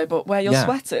tie-dye, but where your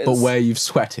sweat is. But where you've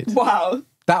sweated. Wow.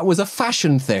 That was a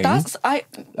fashion thing. Let's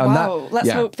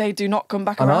hope they do not come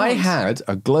back around. And I had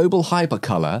a global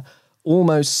hypercolour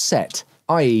almost set,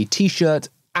 i.e. T-shirt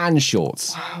and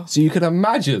shorts. Wow. So you can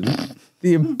imagine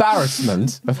the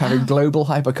embarrassment of having global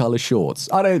hypercolour shorts.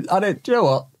 Do you know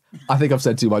what? I think I've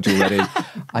said too much already.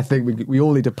 I think we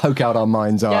all need to poke out our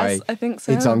mind's eye. Yes, I think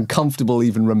so. It's uncomfortable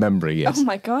even remembering it. Oh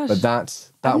my gosh. But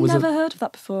that I've was never heard of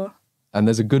that before. And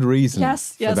there's a good reason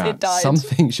yes, for that. It died.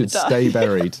 Something should stay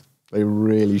buried. They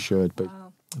really should.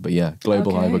 But yeah,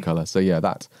 global hypercolour. So yeah,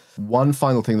 that. One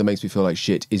final thing that makes me feel like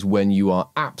shit is when you are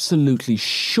absolutely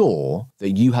sure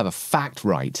that you have a fact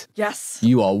right. Yes.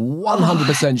 You are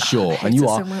 100% sure. And you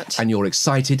are, so and you're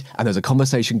excited and there's a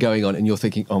conversation going on and you're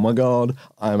thinking, oh my God,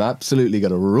 I'm absolutely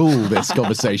going to rule this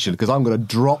conversation because I'm going to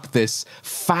drop this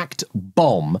fact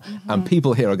bomb and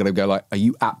people here are going to go like, are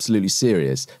you absolutely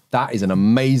serious? That is an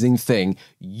amazing thing.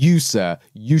 You, sir,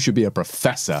 you should be a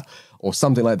professor. Or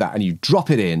something like that, and you drop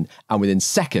it in, and within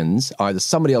seconds, either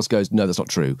somebody else goes, no, that's not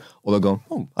true, or they'll go,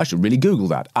 oh, I should really Google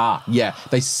that. Ah, yeah,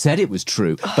 they said it was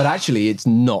true, but actually it's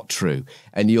not true.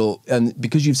 And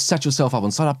because you've set yourself up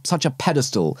on such a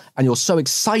pedestal, and you're so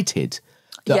excited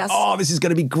that, oh, this is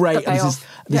going to be great, and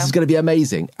this is going to be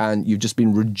amazing, and you've just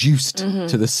been reduced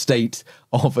to the state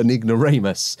of an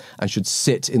ignoramus, and should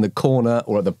sit in the corner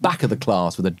or at the back of the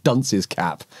class with a dunce's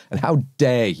cap, and how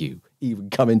dare you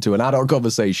even come into an adult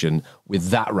conversation with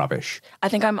that rubbish. I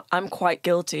think I'm quite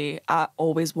guilty at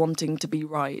always wanting to be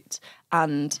right,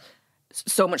 and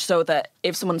so much so that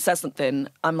if someone says something,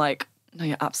 I'm like, no,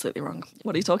 you're absolutely wrong.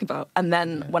 What are you talking about? And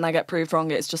then when I get proved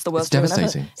wrong, it's just the worst thing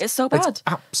ever. It's so bad. It's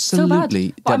absolutely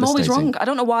so bad. But I'm always wrong. I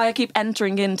don't know why I keep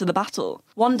entering into the battle.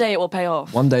 One day it will pay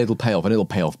off. One day it'll pay off, and it'll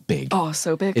pay off big. Oh,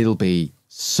 so big. It'll be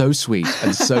so sweet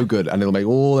and so good, and it'll make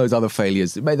all those other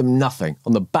failures, it made them nothing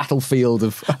on the battlefield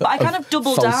of But I kind of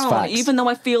double down, facts. Even though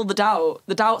I feel the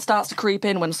doubt starts to creep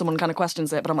in when someone kind of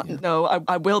questions it, but I'm like, no,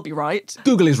 I will be right.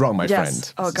 Google is wrong, my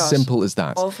friend. Oh, gosh. Simple as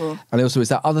that. Awful. And also, is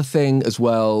that other thing as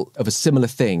well of a similar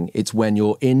thing. It's when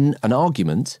you're in an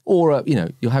argument or,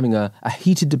 you're having a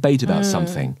heated debate about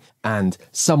something, and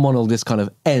someone will just kind of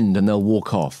end and they'll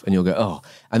walk off and you'll go, oh.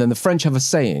 And then the French have a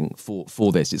saying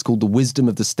for this. It's called the wisdom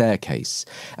of the staircase.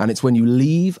 And it's when you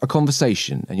leave a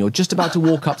conversation and you're just about to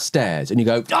walk upstairs and you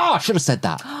go, oh, I should have said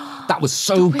that. That was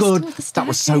so good. That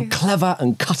was so clever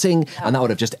and cutting. And that would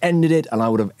have just ended it. And I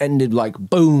would have ended like,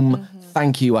 boom,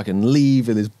 thank you. I can leave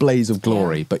in this blaze of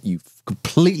glory. Yeah. But you've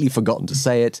completely forgotten to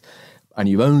say it. And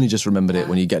you've only just remembered it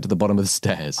when you get to the bottom of the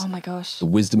stairs. Oh my gosh. The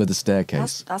wisdom of the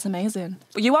staircase. That's amazing.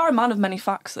 But you are a man of many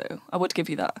facts, though. I would give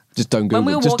you that. Just don't Google. When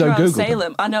we were just walking don't around Google Salem,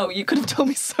 them. I know, you could have told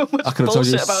me so much I could have told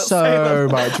you about so Salem.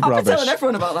 much rubbish. I've been telling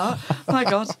everyone about that. My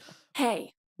God.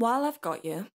 Hey, while I've got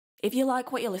you, if you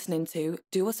like what you're listening to,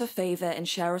 do us a favour and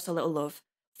share us a little love.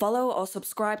 Follow or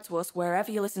subscribe to us wherever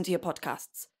you listen to your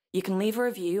podcasts. You can leave a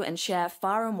review and share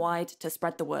far and wide to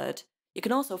spread the word. You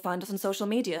can also find us on social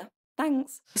media.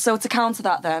 Thanks. So to counter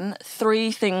that then,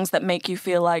 3 things that make you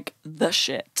feel like the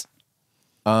shit.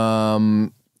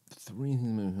 3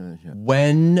 things.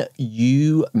 When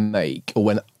you make, or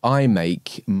when I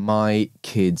make my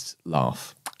kids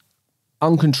laugh.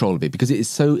 Uncontrollably, because it's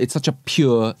such a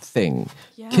pure thing.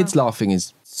 Yeah. Kids laughing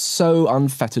is so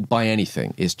unfettered by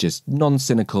anything. It's just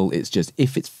non-cynical. It's just,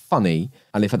 if it's funny,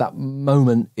 and if at that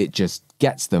moment it just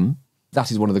gets them,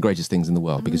 that is one of the greatest things in the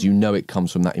world, because it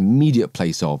comes from that immediate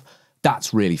place of,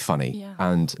 that's really funny. Yeah.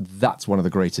 And that's one of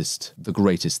the greatest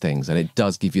things. And it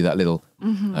does give you that little,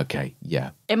 okay,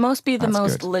 yeah. It must be the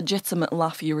most legitimate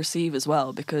laugh you receive as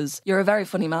well, because you're a very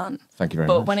funny man. Thank you very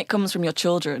much. But when it comes from your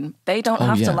children, they don't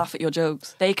have to laugh at your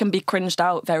jokes. They can be cringed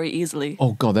out very easily.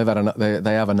 Oh God, they've had enough.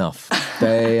 They have enough.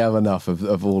 They have enough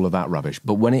of all of that rubbish.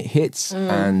 But when it hits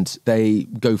and they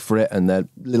go for it and their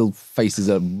little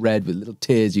faces are red with little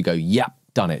tears, you go, yep,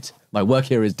 done it. My work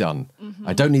here is done.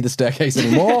 I don't need the staircase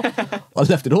anymore. I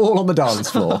left it all on the dance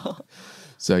floor.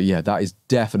 So yeah, that is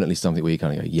definitely something where you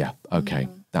kind of go, yeah, okay,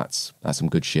 that's some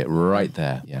good shit right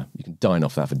there. Yeah, you can dine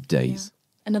off that for days.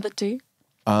 Yeah. Another 2?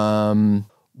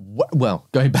 Well,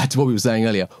 going back to what we were saying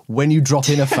earlier, when you drop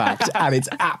in a fact and it's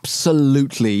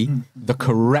absolutely the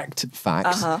correct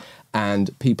fact,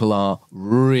 and people are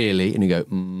really, and you go,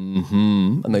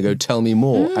 and they go, tell me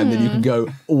more. And then you can go,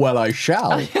 well, I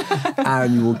shall.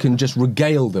 And you can just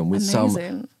regale them with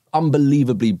some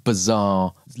unbelievably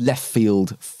bizarre left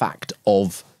field fact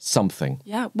of something.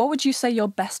 Yeah. What would you say your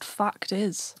best fact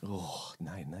is? Oh,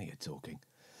 now you're talking.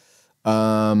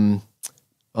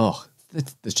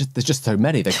 There's just so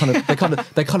many. They kind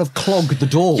of clog the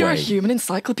doorway. You're a human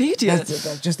encyclopedia.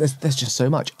 There's just so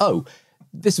much. Oh,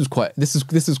 this was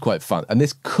quite fun, and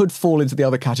this could fall into the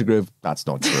other category of that's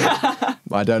not true.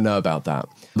 I don't know about that.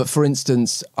 But for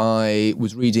instance, I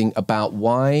was reading about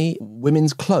why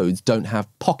women's clothes don't have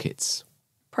pockets.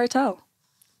 Pray tell.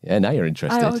 Yeah, now you're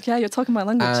interested. Oh, okay, you're talking my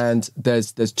language. And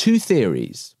there's two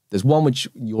theories. There's one which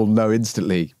you'll know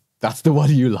instantly. That's the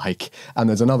one you like. And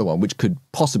there's another one which could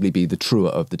possibly be the truer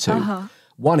of the two.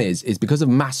 One is because of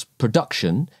mass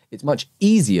production, it's much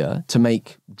easier to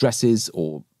make dresses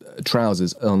or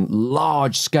trousers on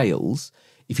large scales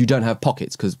if you don't have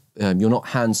pockets, because you're not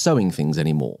hand sewing things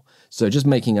anymore. So just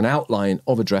making an outline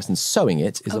of a dress and sewing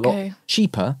it is a lot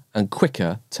cheaper and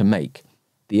quicker to make.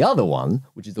 The other one,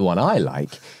 which is the one I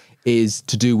like, is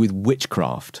to do with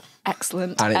witchcraft.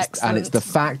 Excellent. And it's the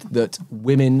fact that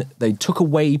women, they took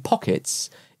away pockets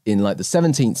in like the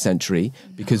 17th century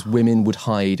because women would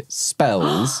hide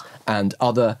spells and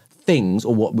other things,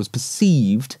 or what was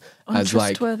perceived as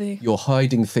like you're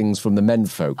hiding things from the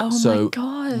menfolk. My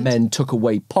God. Men took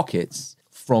away pockets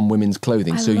from women's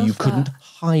clothing, so you couldn't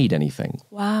hide anything.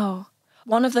 Wow.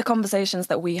 One of the conversations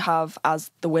that we have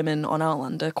as the women on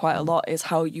Outlander quite a lot is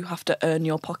how you have to earn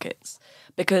your pockets.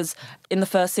 Because in the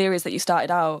first series that you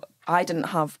started out, I didn't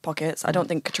have pockets. I don't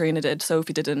think Katrina did.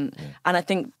 Sophie didn't. Yeah. And I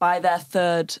think by their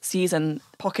third season,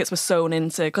 pockets were sewn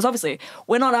into... Because obviously,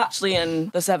 we're not actually in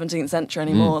the 17th century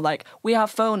anymore. Like, we have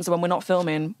phones when we're not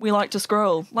filming. We like to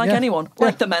scroll, like anyone,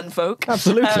 like the menfolk.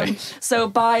 Absolutely. So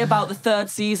by about the third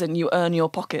season, you earn your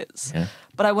pockets. Yeah.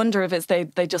 But I wonder if it's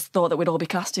they just thought that we'd all be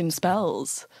casting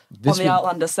spells on the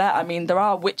Outlander set. I mean, there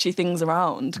are witchy things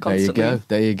around constantly.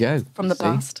 There you go. From the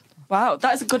past. Wow,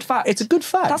 that is a good fact. It's a good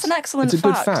fact. That's an excellent fact. It's a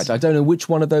good fact. I don't know which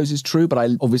one of those is true, but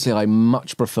I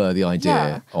much prefer the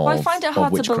idea of I find it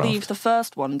hard witchcraft. to believe the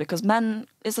first one, because men,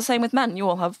 it's the same with men. You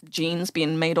all have jeans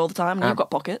being made all the time, and you've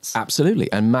got pockets. Absolutely.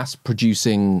 And mass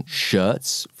producing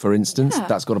shirts, for instance,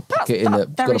 that's got a pocket in it.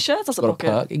 Very shirt has a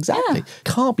pocket. Exactly. Yeah.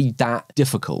 Can't be that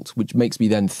difficult, which makes me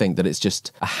then think that it's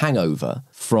just a hangover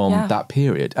from that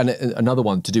period. And another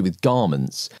one to do with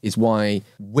garments is why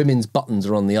women's buttons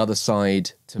are on the other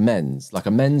side to men's. Like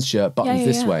a men's shirt buttons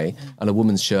this way and a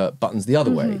woman's shirt buttons the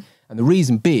other way. And the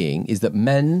reason being is that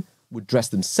men would dress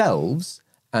themselves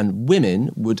and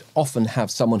women would often have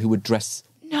someone who would dress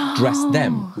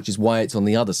them, which is why it's on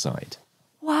the other side.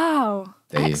 Wow.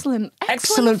 Excellent facts.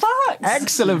 Excellent facts.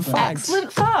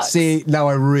 Excellent facts. See, now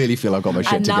I really feel I've got my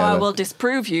shit together. And now I will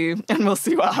disprove you, and we'll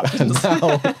see what happens. And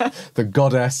now the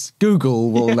goddess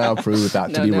Google will now prove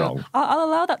that to be wrong. I'll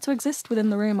allow that to exist within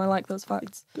the room. I like those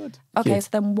facts. Good. Okay, so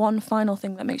then one final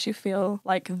thing that makes you feel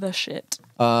like the shit.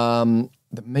 That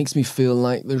makes me feel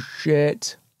like the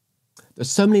shit.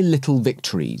 There's so many little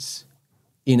victories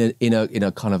in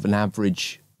a kind of an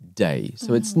average day.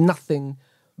 So it's nothing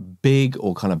big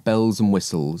or kind of bells and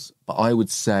whistles, but I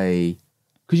would say,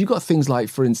 because you've got things like,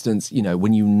 for instance, you know,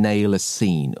 when you nail a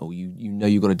scene, or you know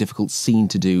you've got a difficult scene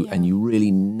to do and you really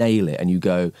nail it, and you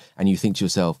go and you think to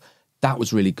yourself, that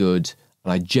was really good,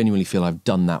 and I genuinely feel I've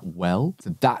done that well.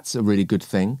 So that's a really good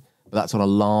thing, but that's on a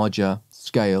larger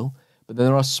scale. But then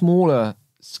there are smaller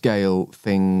scale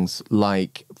things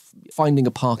like finding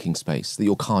a parking space that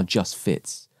your car just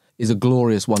fits is a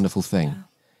glorious, wonderful thing. Yeah.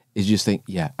 Is you just think,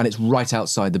 and it's right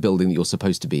outside the building that you're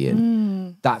supposed to be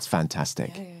in. That's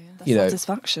fantastic. That's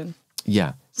satisfaction.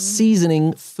 Yeah.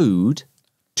 Seasoning food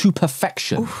to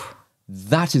perfection. Oof.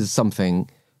 That is something,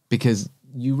 because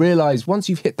you realise once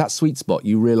you've hit that sweet spot,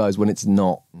 you realise when it's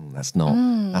not, that's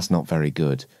not very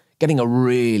good. Getting a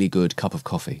really good cup of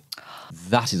coffee.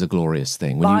 That is a glorious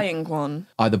thing. When buying one.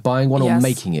 Either buying one or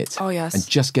making it. Oh, yes. And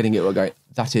just getting it going.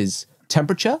 That is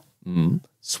temperature.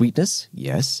 Sweetness.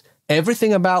 Yes.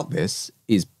 Everything about this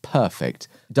is perfect.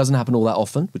 It doesn't happen all that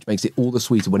often, which makes it all the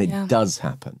sweeter when it does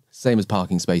happen. Same as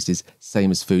parking spaces, same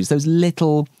as foods. Those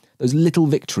little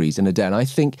victories in a day. And I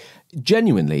think,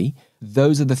 genuinely,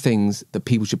 those are the things that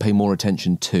people should pay more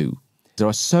attention to. There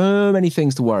are so many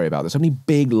things to worry about. There's so many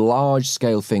big,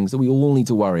 large-scale things that we all need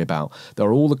to worry about. There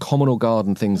are all the common or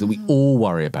garden things that we all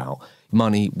worry about.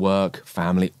 Money, work,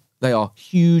 family. They are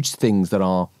huge things that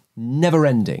are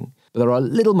never-ending. But there are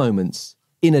little moments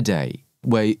in a day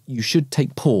where you should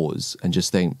take pause and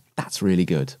just think, that's really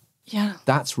good. Yeah.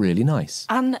 That's really nice.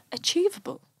 And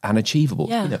achievable.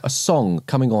 Yeah. You know, a song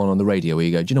coming on the radio where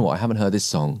you go, do you know what? I haven't heard this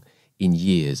song in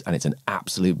years and it's an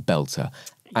absolute belter.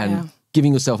 And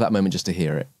giving yourself that moment just to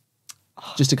hear it.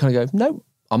 Just to kind of go, no,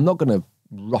 I'm not going to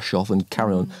rush off and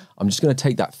carry on. I'm just going to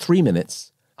take that 3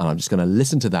 minutes and I'm just going to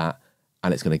listen to that,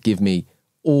 and it's going to give me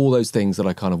all those things that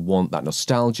I kind of want, that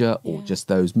nostalgia or just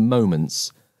those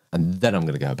moments, and then I'm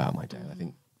going to go about my day. I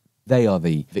think they are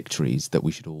the victories that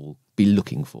we should all be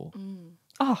looking for.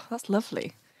 Oh, that's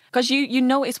lovely. Because you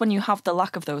notice when you have the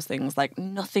lack of those things, like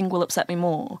nothing will upset me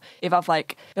more if I've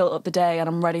like built up the day and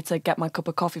I'm ready to get my cup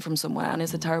of coffee from somewhere and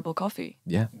it's a terrible coffee.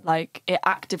 Yeah. Like it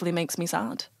actively makes me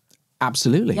sad.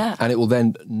 Absolutely. Yeah. And it will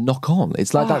then knock on.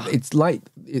 It's like that. It's like,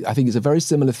 I think it's a very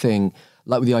similar thing,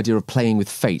 like with the idea of playing with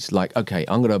fate. Like, okay,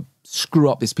 I'm going to screw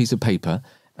up this piece of paper,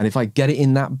 and if I get it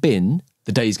in that bin,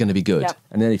 the day's going to be good. Yep.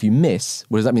 And then if you miss,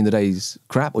 well, does that mean the day's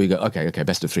crap? Or you go, okay,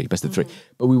 best of three.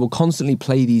 But we will constantly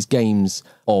play these games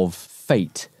of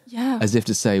fate as if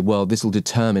to say, well, this will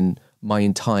determine my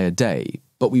entire day.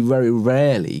 But we very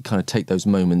rarely kind of take those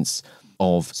moments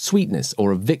of sweetness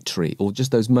or of victory, or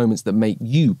just those moments that make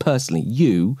you personally,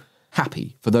 you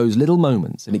happy for those little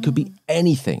moments. And it could be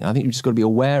anything. I think you've just got to be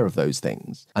aware of those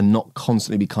things and not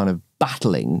constantly be kind of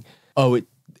battling,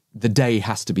 the day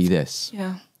has to be this.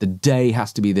 Yeah. The day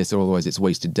has to be this, or otherwise it's a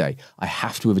wasted day. I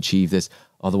have to have achieved this,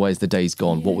 otherwise the day's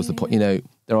gone. What was the point? You know,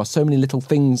 there are so many little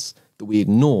things that we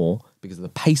ignore because of the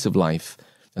pace of life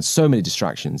and so many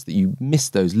distractions that you miss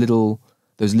those little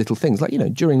things. Like, you know,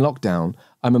 during lockdown,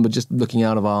 I remember just looking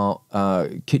out of our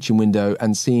kitchen window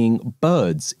and seeing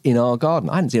birds in our garden.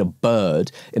 I hadn't seen a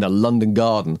bird in a London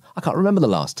garden. I can't remember the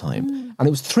last time. And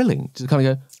it was thrilling to kind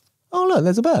of go, oh, look,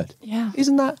 there's a bird. Yeah.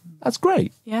 That's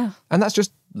great. Yeah. And that's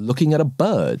just looking at a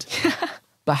bird.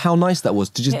 But how nice that was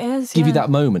to just give you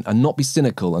that moment and not be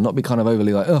cynical and not be kind of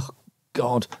overly like, oh,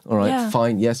 God, all right,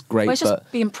 fine, yes, great. Well, it's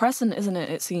just being present, isn't it,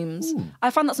 it seems. I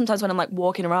find that sometimes when I'm like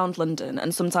walking around London,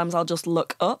 and sometimes I'll just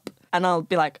look up and I'll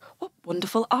be like, what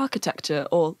wonderful architecture,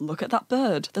 or look at that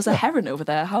bird. There's a heron over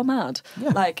there, how mad.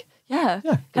 Like,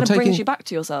 kind of brings you back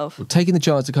to yourself. Taking the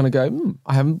chance to kind of go,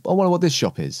 I wonder what this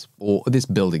shop is or this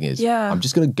building is. Yeah. I'm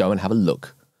just going to go and have a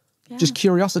look. Yeah. Just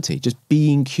curiosity, just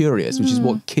being curious, which is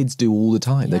what kids do all the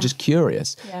time. They're just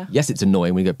curious. Yeah. Yes, it's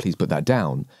annoying when you go, please put that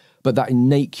down. But that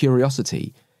innate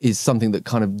curiosity is something that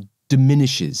kind of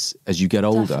diminishes as you get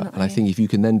older. Definitely. And I think if you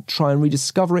can then try and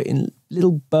rediscover it in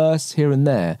little bursts here and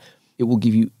there, it will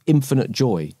give you infinite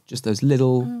joy. Just those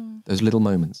little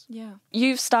moments. Yeah.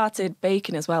 You've started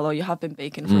baking as well, or you have been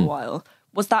baking for a while.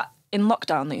 Was that in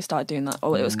lockdown that you started doing that?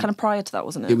 Or it was kind of prior to that,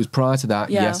 wasn't it? It was prior to that,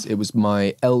 yes. It was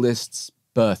my eldest's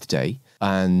birthday.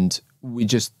 And we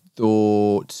just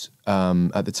thought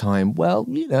at the time, well,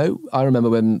 you know, I remember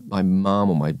when my mum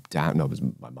or my dad, no, it was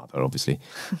my mother, obviously,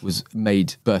 was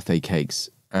made birthday cakes.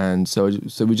 And so we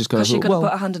just kind of thought, she couldn't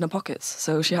put her hand in her pockets,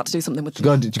 so she had to do something with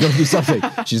them. She's got to do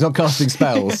something. She's not casting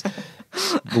spells.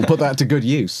 We'll put that to good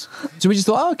use. So we just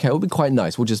thought, okay, it'll be quite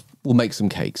nice. We'll make some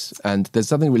cakes. And there's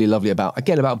something really lovely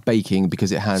about baking,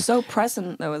 because it has... So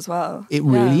present, though, as well. It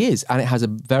really is. And it has a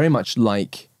very much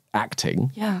like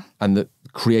acting. Yeah. And the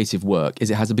creative work is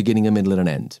it has a beginning, a middle, and an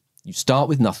end. You start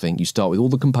with nothing. You start with all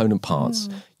the component parts.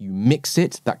 You mix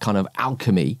it, that kind of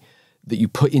alchemy that you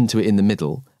put into it in the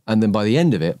middle. And then by the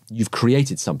end of it, you've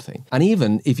created something. And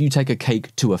even if you take a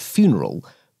cake to a funeral,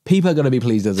 people are going to be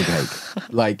pleased as a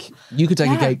cake. Like, you could take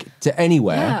a cake to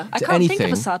anywhere, to anything. I can't think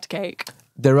of a sad cake.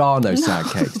 There are no sad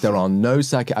cakes. There are no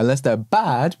sad cakes. Unless they're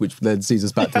bad, which then sees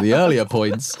us back to the earlier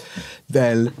points,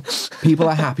 then people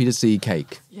are happy to see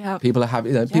cake. Yeah. People are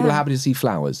happy, people are happy to see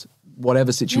flowers.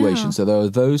 Whatever situation. Yeah. So there are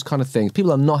those kind of things.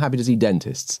 People are not happy to see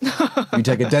dentists. You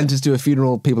take a dentist to a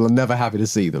funeral, people are never happy to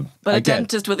see them. But a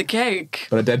dentist with a cake.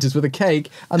 But a dentist with a cake.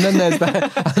 And then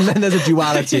there's a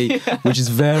duality, which is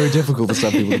very difficult for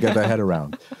some people to get their head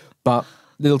around. But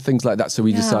little things like that. So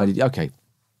we decided, okay,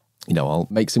 you know, I'll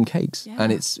make some cakes. Yeah.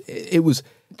 And it was...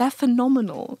 They're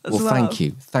phenomenal as well. Thank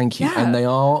you. Yeah. And they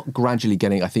are gradually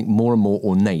getting, I think, more and more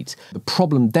ornate. The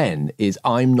problem then is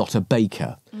I'm not a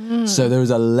baker. So there is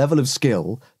a level of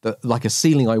skill that, like a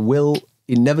ceiling, I will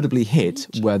inevitably hit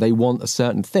where they want a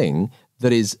certain thing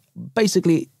that is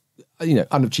basically, you know,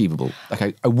 unachievable.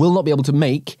 Okay, I will not be able to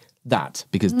make that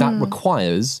because that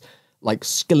requires like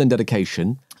skill and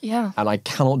dedication. Yeah. And I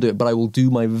cannot do it, but I will do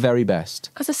my very best.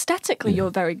 Because aesthetically, you're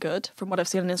very good from what I've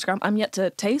seen on Instagram. I'm yet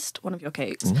to taste one of your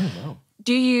cakes. Oh, wow.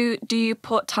 Do you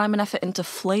put time and effort into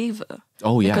flavour?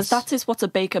 Oh, yes. Because that is what a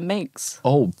baker makes.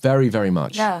 Oh, very, very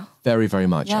much. Yeah. Very, very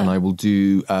much. Yeah. And I will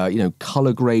do,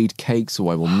 colour grade cakes,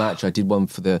 or I will match. I did one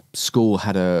for the school,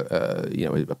 had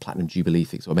a platinum jubilee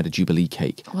thing, so I made a jubilee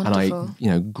cake. Wonderful.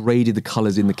 And I, graded the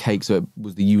colours in the cake, so it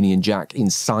was the Union Jack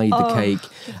inside the cake.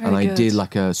 And I did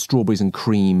like a strawberries and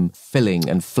cream filling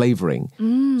and flavouring.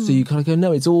 So you kind of go,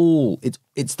 no,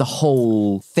 it's the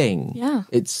whole thing. Yeah.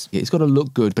 It's got to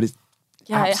look good, but it's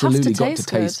absolutely it got has to to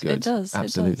taste good. It does.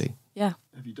 Absolutely. It does. Yeah.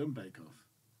 Have you done Bake Off?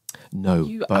 No,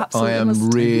 You but I absolutely am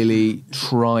must. really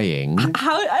trying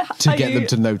to get them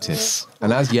to notice.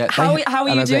 And as yet, How are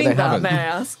you doing that, haven't. may I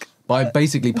ask? By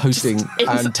basically posting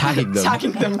and tagging them.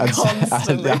 Tagging them and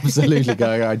constantly. absolutely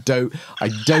going, I don't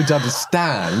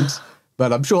understand.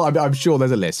 But I'm sure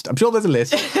there's a list.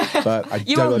 But I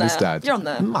don't understand. You're on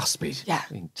there. Must be. Yeah,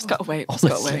 just gotta wait.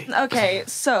 Honestly. Okay,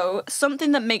 so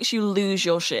something that makes you lose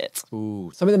your shit.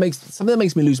 Ooh, something that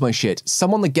makes me lose my shit.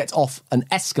 Someone that gets off an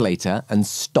escalator and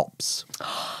stops.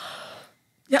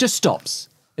 Yep. Just stops.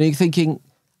 And you're thinking,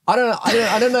 I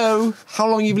don't know how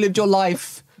long you've lived your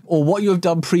life or what you have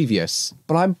done previous,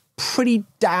 but I'm pretty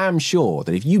damn sure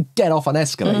that if you get off an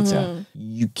escalator,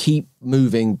 you keep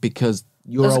moving because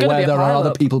you're There's gonna aware be a there are other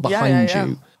pile-up. people behind Yeah.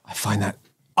 you. I find that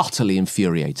utterly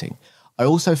infuriating. I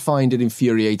also find it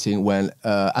infuriating when,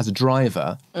 as a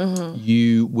driver,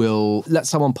 you will let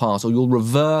someone pass or you'll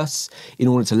reverse in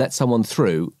order to let someone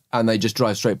through and they just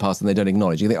drive straight past and they don't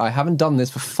acknowledge. You think, I haven't done this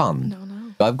for fun.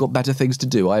 No. I've got better things to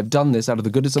do. I have done this out of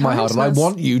the goodness of my heart and I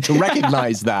want you to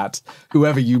recognise that,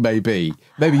 whoever you may be.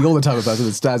 Maybe you're the type of person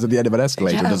that stands at the end of an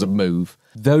escalator and doesn't move.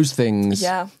 Those things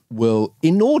will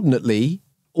inordinately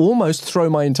almost throw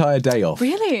my entire day off.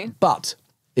 Really? But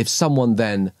if someone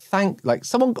then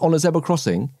someone on a zebra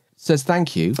crossing says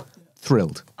thank you,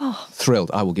 thrilled.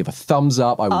 Thrilled. I will give a thumbs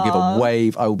up. I will give a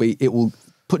wave. It will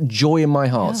put joy in my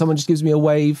heart. Someone just gives me a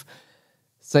wave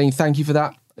saying thank you for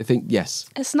that. I think, yes.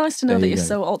 It's nice to know There that you you're go.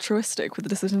 so altruistic with the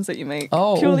decisions that you make.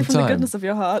 Oh, purely all the from the time. goodness of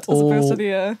your heart, as opposed to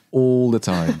the... All the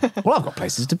time. Well, I've got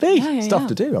places to be, stuff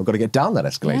to do. I've got to get down that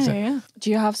escalator. Yeah.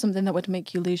 Do you have something that would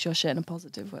make you lose your shit in a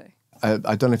positive way?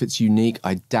 I don't know if it's unique.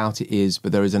 I doubt it is,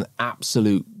 but there is an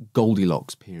absolute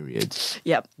Goldilocks period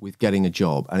Yep. with getting a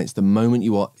job. And it's the moment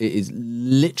it is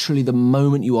literally the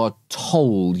moment you are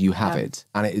told you have it.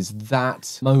 And it is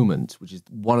that moment, which is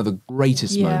one of the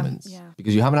greatest moments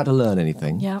because you haven't had to learn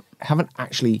anything. Yeah. Haven't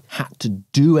actually had to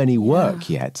do any work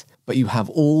yet, but you have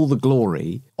all the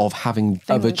glory of having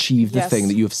achieved the thing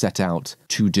that you have set out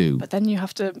to do. But then you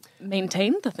have to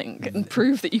maintain the thing and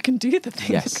prove that you can do the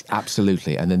thing. Yes,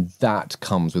 absolutely. And then that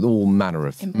comes with all manner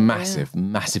of massive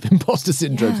imposter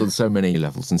syndromes on so many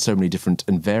levels and so many different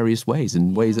and various ways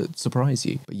and ways that surprise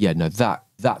you. But yeah, no,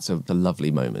 that's a lovely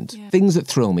moment. Yeah. Things that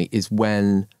thrill me is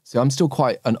when... So I'm still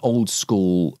quite an old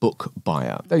school book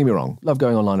buyer. Don't get me wrong, love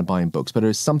going online and buying books, but there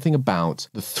is something about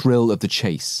the thrill of the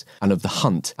chase and of the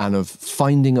hunt and of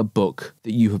finding a book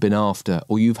that you have been after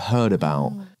or you've heard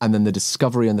about and then the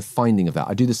discovery and the finding of that.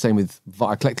 I do the same with...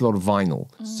 I collect a lot of vinyl.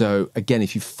 So again,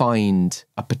 if you find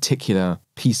a particular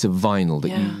piece of vinyl that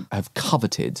you have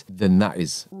coveted, then that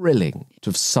is thrilling to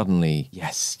have suddenly,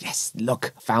 yes,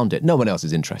 look, found it. No one else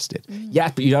is interested.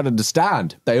 Yes, but you don't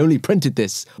understand. They only printed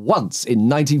this once in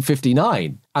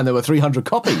 1959 and there were 300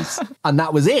 copies and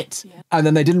that was it. And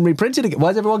then they didn't reprint it again.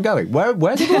 Where's everyone going?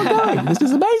 Where's everyone going? This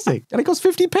is amazing. And it costs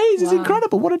 50p. It's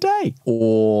incredible. What a day.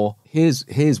 Or here's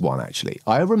one actually.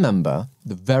 I remember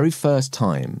the very first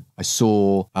time I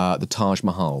saw the Taj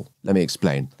Mahal. Let me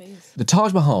explain. The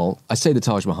Taj Mahal, I say the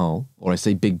Taj Mahal or I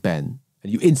say Big Ben,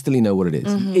 and you instantly know what it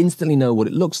is. You instantly know what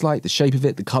it looks like, the shape of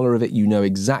it, the colour of it. You know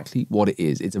exactly what it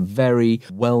is. It's a very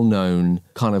well-known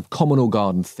kind of common or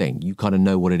garden thing. You kind of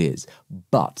know what it is.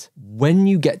 But when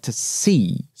you get to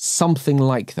see something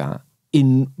like that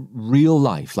in real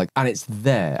life, and it's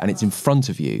there and it's in front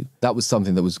of you, that was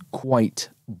something that was quite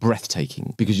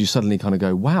breathtaking because you suddenly kind of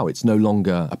go, wow, it's no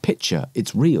longer a picture,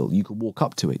 it's real. You can walk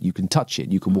up to it, you can touch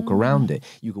it, you can walk around it,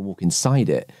 you can walk inside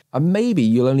it. And maybe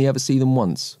you'll only ever see them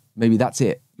once. Maybe that's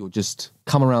it. You'll just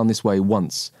come around this way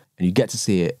once and you get to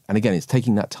see it. And again, it's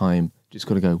taking that time. Just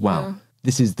got to go, wow,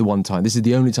 this is the one time, this is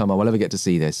the only time I will ever get to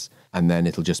see this. And then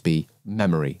it'll just be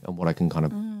memory and what I can kind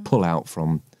of pull out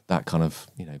from that kind of,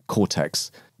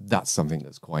 cortex. That's something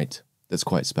that's quite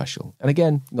special. And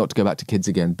again, not to go back to kids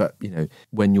again, but,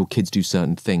 when your kids do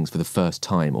certain things for the first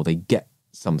time or they get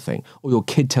something or your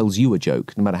kid tells you a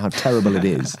joke, no matter how terrible it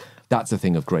is, that's a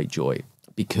thing of great joy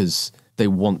because they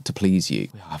want to please you.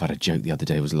 I've had a joke the other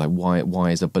day. It was like,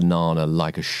 why is a banana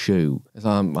like a shoe? I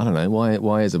don't know.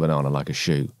 Why is a banana like a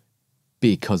shoe?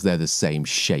 Because they're the same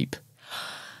shape.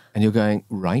 And you're going,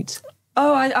 right?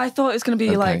 Oh, I thought it was going to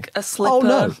be like a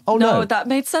slipper. Oh no! That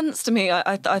made sense to me.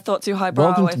 I thought too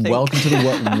highbrow.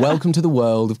 Welcome to the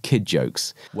world of kid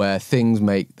jokes, where things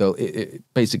make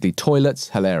basically toilets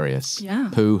hilarious,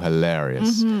 poo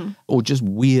hilarious, or just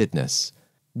weirdness.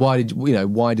 Why did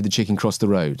the chicken cross the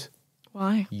road?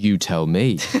 Why? You tell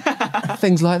me.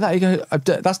 Things like that. You go,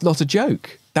 that's not a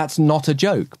joke. That's not a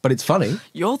joke, but it's funny.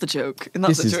 You're the joke in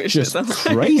that situation. This is just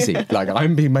crazy. Like,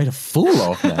 I'm being made a fool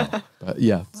of now. But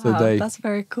yeah, so that's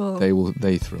very cool.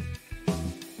 They thrill.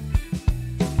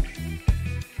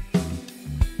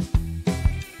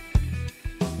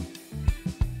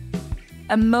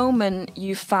 A moment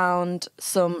you found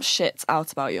some shit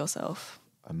out about yourself.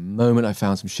 A moment I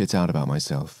found some shit out about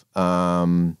myself.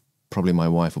 Probably my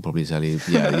wife will probably tell you,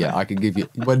 yeah, I can give you,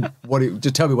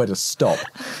 just tell me where to stop.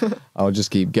 I'll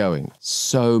just keep going.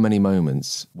 So many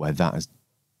moments where that has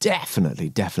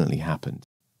definitely happened.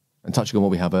 And touching on what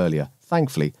we have earlier,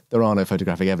 thankfully, there are no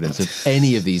photographic evidence of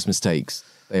any of these mistakes.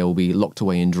 They will be locked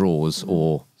away in drawers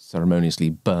or ceremoniously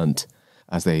burnt,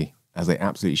 as they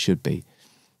absolutely should be.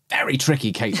 Very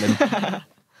tricky, Caitlin.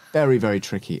 Very, very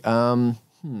tricky. There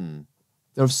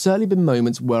have certainly been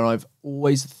moments where I've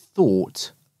always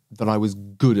thought that I was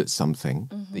good at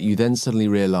something, that you then suddenly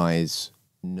realise,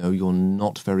 no, you're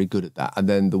not very good at that. And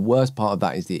then the worst part of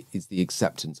that is the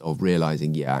acceptance of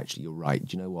realising, yeah, actually, you're right.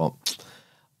 Do you know what?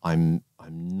 I'm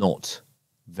not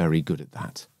very good at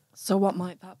that. So what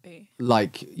might that be?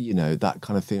 Like, that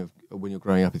kind of thing of when you're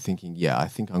growing up and thinking, yeah, I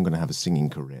think I'm going to have a singing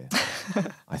career.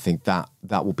 I think that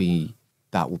will be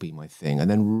my thing.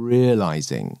 And then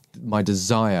realising my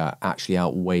desire actually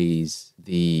outweighs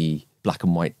the black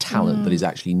and white talent that is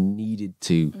actually needed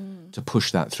to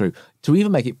push that through, to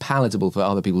even make it palatable for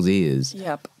other people's ears.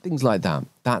 Yep. Things like that.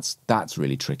 That's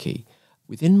really tricky.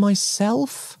 Within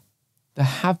myself, there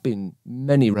have been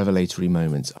many revelatory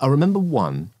moments. I remember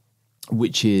one,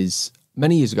 which is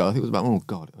many years ago. I think it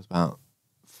was about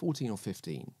 14 or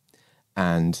 15.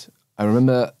 And I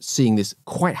remember seeing this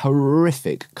quite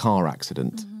horrific car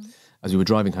accident as we were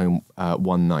driving home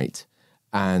one night.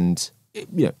 And,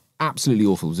 absolutely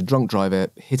awful. It was a drunk driver,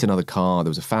 hit another car. There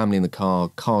was a family in the car.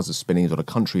 Cars are spinning. It was on a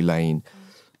country lane.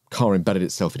 Car embedded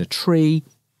itself in a tree.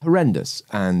 Horrendous.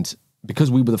 And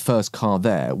because we were the first car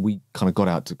there, we kind of got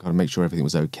out to kind of make sure everything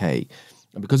was okay.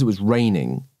 And because it was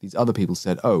raining, these other people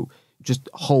said, oh, just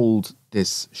hold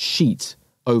this sheet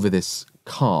over this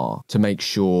car to make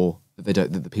sure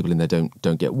that the people in there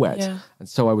don't get wet. Yeah. And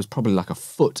so I was probably like a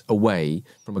foot away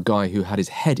from a guy who had his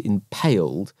head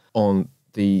impaled on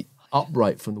the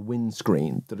upright from the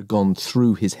windscreen that had gone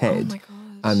through his head. Oh my gosh.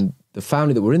 And the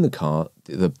family that were in the car,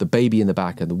 the baby in the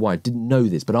back and the wife didn't know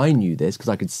this, but I knew this because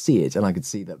I could see it, and I could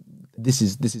see that this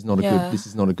is not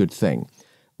a good thing.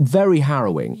 Very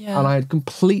harrowing. Yeah. And I had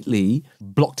completely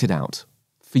blocked it out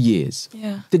for years.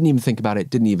 Yeah. Didn't even think about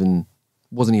it,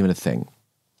 wasn't even a thing.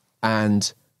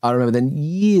 And I remember then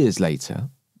years later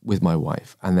with my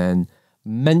wife, and then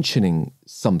mentioning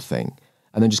something,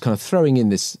 and then just kind of throwing in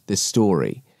this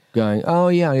story, going, oh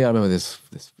yeah, I remember this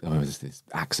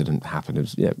accident happened. It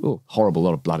was horrible, a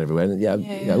lot of blood everywhere,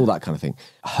 and all that kind of thing.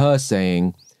 Her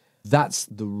saying, that's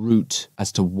the root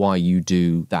as to why you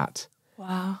do that.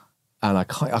 Wow. And I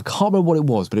can't remember what it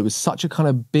was, but it was such a kind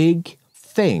of big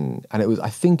thing, and I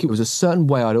think it was a certain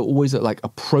way I'd always like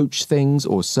approach things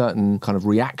or a certain kind of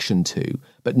reaction to,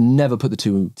 but never put the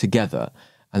two together.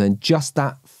 And then just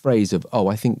that phrase of, oh,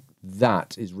 I think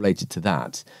that is related to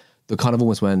that kind of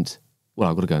almost went, well,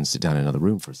 I've got to go and sit down in another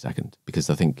room for a second, because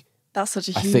I think that's such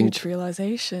a huge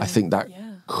realization. I think that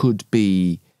could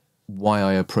be why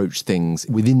I approach things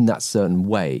within that certain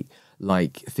way.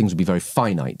 Like, things would be very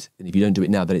finite, and if you don't do it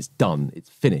now, then it's done, it's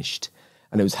finished.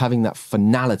 And it was having that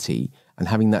finality and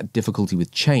having that difficulty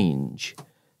with change,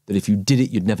 that if you did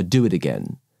it, you'd never do it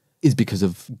again, is because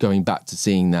of going back to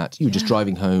seeing that you were just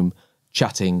driving home,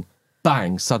 chatting,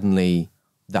 bang, suddenly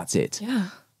that's it. Yeah.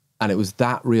 And it was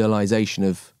that realization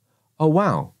of, oh,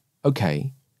 wow,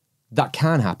 okay, that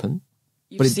can happen.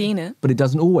 You've seen it. But it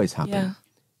doesn't always happen. Yeah.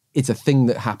 It's a thing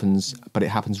that happens, but it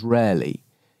happens rarely.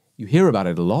 You hear about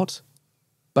it a lot,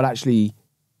 but actually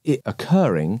it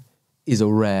occurring is a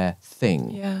rare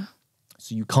thing. Yeah.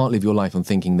 So you can't live your life on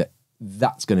thinking that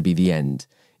that's going to be the end.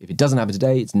 If it doesn't happen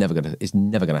today, it's never going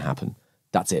to happen.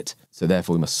 That's it. So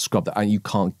therefore we must scrub that, and you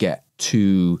can't get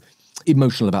too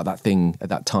emotional about that thing at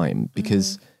that time,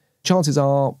 because chances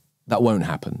are that won't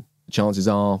happen. Chances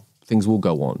are things will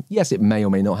go on. Yes, it may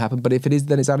or may not happen, but if it is,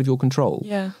 then it's out of your control.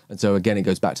 Yeah. And so again, it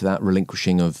goes back to that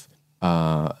relinquishing of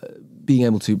being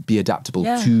able to be adaptable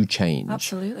to change.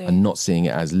 Absolutely. And not seeing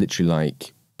it as literally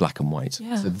like black and white.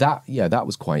 Yeah. So that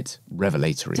was quite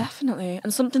revelatory. Definitely.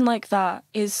 And something like that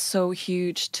is so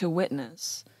huge to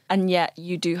witness. And yet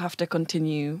you do have to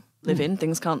continue living.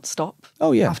 Things can't stop.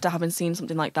 Oh, yeah. After having seen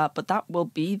something like that. But that will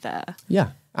be there. Yeah,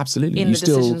 absolutely. In the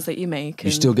decisions that you make. You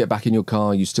still get back in your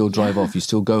car, you still drive off, you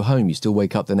still go home, you still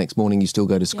wake up the next morning, you still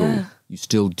go to school. Yeah. You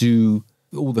still do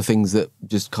all the things that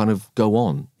just kind of go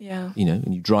on. Yeah. You know,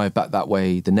 and you drive back that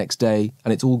way the next day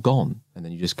and it's all gone. And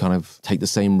then you just kind of take the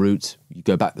same route, you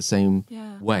go back the same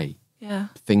way. Yeah.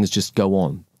 Things just go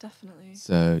on. Definitely.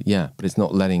 So, yeah, but it's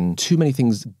not letting too many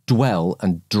things dwell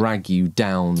and drag you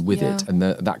down with it. And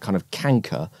that kind of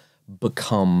canker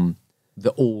become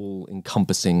the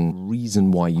all-encompassing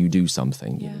reason why you do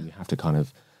something. You know, you have to kind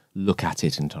of look at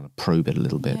it and kind of probe it a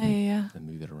little bit and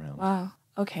move it around. Wow.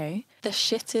 Okay. The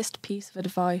shittest piece of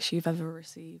advice you've ever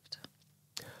received?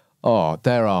 Oh,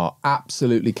 there are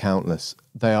absolutely countless.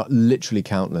 They are literally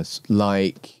countless.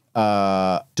 Like,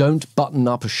 don't button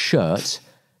up a shirt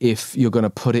if you're going to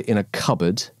put it in a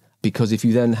cupboard, because if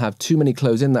you then have too many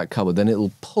clothes in that cupboard, then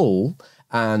it'll pull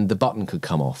and the button could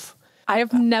come off. I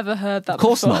have never heard that Of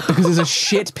course before. not, because it's a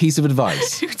shit piece of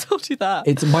advice. Who told you that?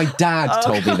 It's my dad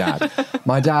told me that.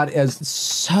 My dad has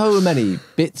so many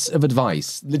bits of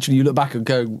advice. Literally, you look back and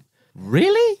go,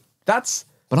 really?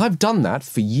 But I've done that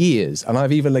for years, and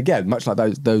I've even, again, much like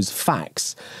those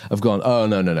facts, have gone, oh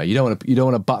no, you don't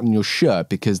want to button your shirt,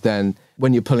 because then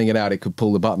when you're pulling it out, it could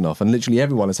pull the button off. And literally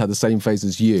everyone has had the same face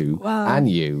as you, and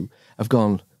you have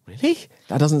gone, really?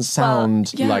 That doesn't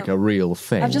sound like a real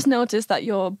thing. I've just noticed that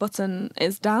your button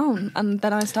is down, and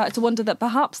then I started to wonder that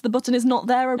perhaps the button is not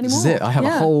there anymore. This is it. I have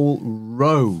a whole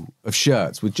row of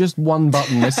shirts with just one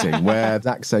button missing where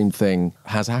that same thing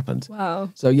has happened. Wow.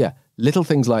 So yeah, little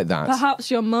things like that. Perhaps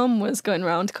your mum was going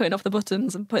around cutting off the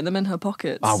buttons and putting them in her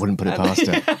pockets. I wouldn't put it past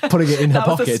her. Putting it in her that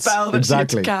was pockets. a spell that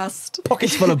exactly. she'd cast.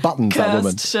 Pockets full of buttons, that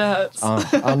woman. Cursed shirts.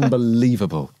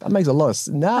 Unbelievable. That makes a lot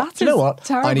of... Nah, do you know what?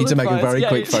 I need to make a very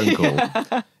quick phone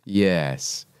call.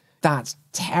 Yes. That's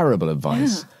terrible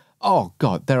advice. Yeah. Oh,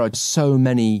 God, there are so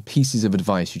many pieces of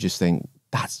advice you just think,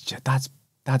 that's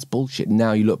bullshit.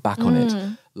 Now you look back on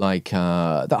it. Like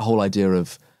that whole idea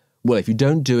of, well, if you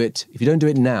don't do it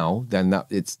now, then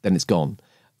it's gone.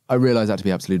 I realise that to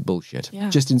be absolute bullshit. Yeah.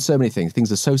 Just in so many things.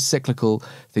 Things are so cyclical,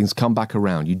 things come back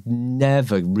around. You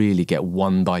never really get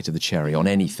one bite of the cherry on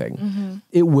anything. Mm-hmm.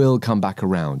 It will come back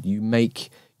around. You make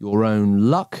your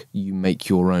own luck, you make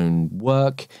your own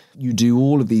work, you do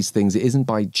all of these things. It isn't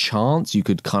by chance. You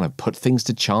could kind of put things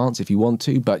to chance if you want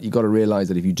to, but you've got to realise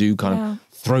that if you do kind of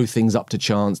throw things up to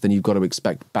chance, then you've got to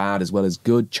expect bad as well as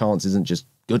good. Chance isn't just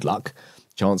good luck.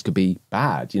 Chance could be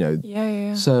bad, you know.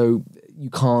 Yeah. So you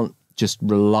can't just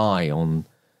rely on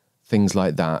things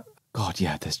like that. God,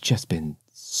 yeah, there's just been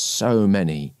so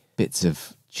many bits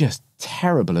of just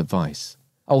terrible advice.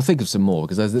 I'll think of some more,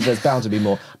 because there's bound to be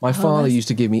more. My father used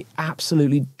to give me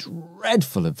absolutely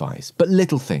dreadful advice, but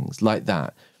little things like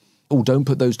that. Oh, don't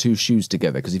put those two shoes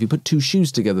together, because if you put two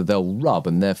shoes together, they'll rub,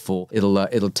 and therefore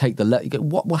it'll take the... You go,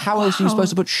 what? Well, how else are you supposed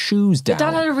to put shoes down?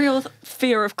 Dad had a real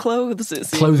fear of clothes, it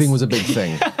seems. Clothing was a big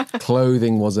thing.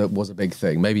 Clothing was a big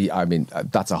thing. Maybe, I mean,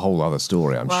 that's a whole other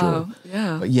story, I'm sure.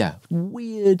 Yeah. But yeah,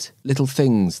 weird little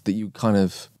things that you kind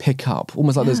of pick up,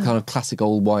 almost like those kind of classic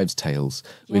old wives' tales.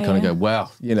 Where you kind of go,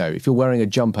 well, you know, if you're wearing a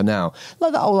jumper now,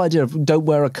 like that whole idea of don't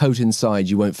wear a coat inside,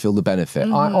 you won't feel the benefit.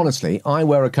 Mm-hmm. I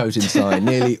wear a coat inside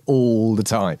nearly all the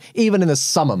time, even in the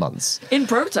summer months. In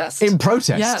protest,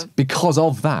 because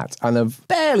of that. And I've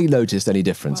barely noticed any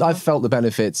difference. I've felt the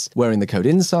benefits wearing the coat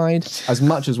inside as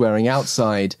much as wearing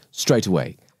outside straight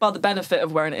away. Well, the benefit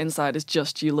of wearing it inside is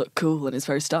just you look cool and it's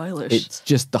very stylish. It's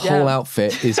just the whole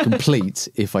outfit is complete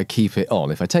if I keep it on.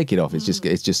 If I take it off, it's just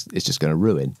going to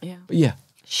ruin. Yeah. But yeah.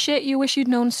 Shit you wish you'd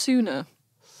known sooner.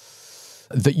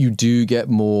 That you do get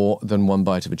more than one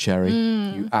bite of a cherry.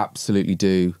 You absolutely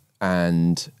do.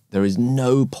 And there is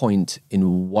no point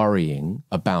in worrying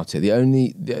about it.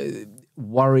 The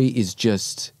worry is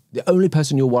just... The only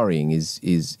person you're worrying is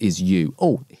you.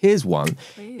 Oh, here's one,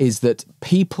 is that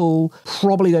people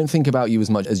probably don't think about you as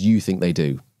much as you think they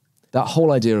do. That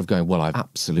whole idea of going, well, I've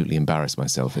absolutely embarrassed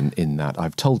myself in that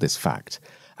I've told this fact,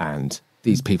 and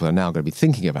these people are now going to be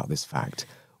thinking about this fact,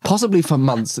 possibly for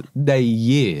months,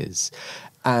 years.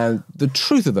 And the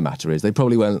truth of the matter is they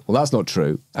probably went, well, that's not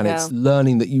true. And it's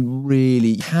learning that you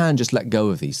really can just let go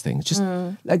of these things. Just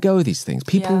let go of these things.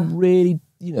 People really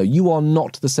you are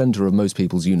not the center of most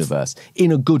people's universe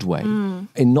in a good way,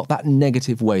 in not that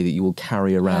negative way that you will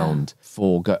carry around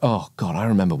oh God, I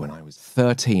remember when I was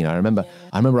 13, I remember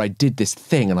I did this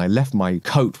thing and I left my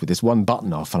coat with this one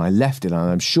button off and I left it, and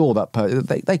I'm sure that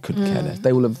they couldn't care less.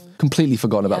 They will have completely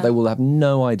forgotten about it. They will have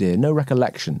no idea, no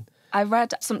recollection. I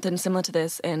read something similar to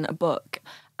this in a book,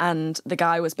 and the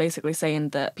guy was basically saying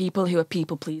that people who are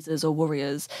people pleasers or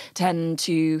worriers tend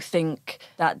to think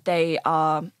that they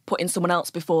are putting someone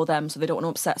else before them, so they don't want to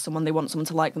upset someone, they want someone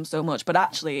to like them so much. But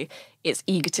actually, it's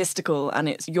egotistical,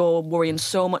 and you're worrying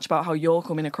so much about how you're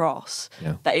coming across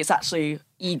that it's actually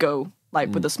ego, like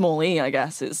with a small e, I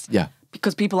guess. It's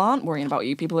because people aren't worrying about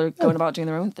you. People are going about doing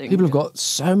their own thing. People have got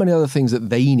so many other things that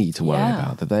they need to worry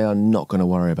about that they are not going to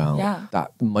worry about.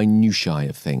 That minutiae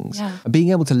of things. And being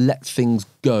able to let things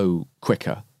go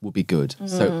quicker would be good.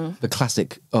 So the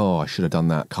classic, I should have done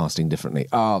that casting differently.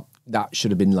 That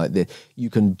should have been like this. You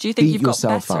can Do you think beat you've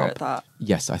yourself got better up. at that?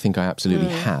 Yes, I think I absolutely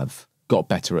have got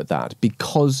better at that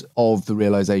because of the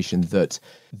realization that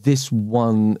this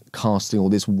one casting or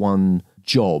this one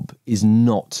job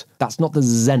that's not the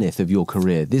zenith of your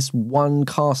career. This one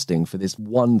casting for this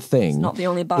one thing it's not the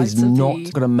only bites is not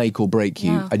going to make or break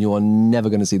you, and you are never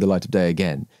going to see the light of day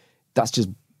again. That's just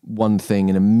one thing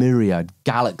in a myriad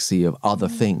galaxy of other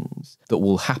things that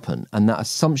will happen. And that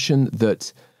assumption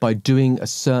that by doing a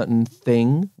certain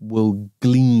thing will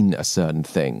glean a certain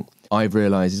thing, I've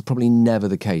realised is probably never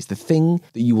the case. The thing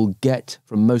that you will get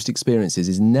from most experiences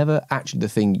is never actually the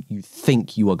thing you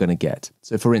think you are going to get.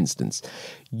 So for instance,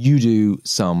 you do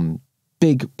some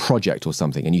big project or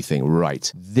something and you think,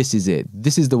 right, this is it.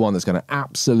 This is the one that's going to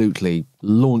absolutely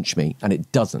launch me, and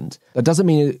it doesn't. That doesn't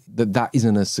mean that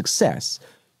isn't a success.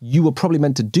 You were probably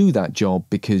meant to do that job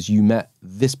because you met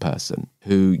this person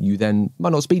who you then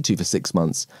might not speak to for 6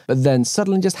 months, but then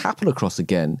suddenly just happen across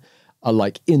again,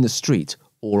 like in the street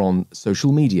or on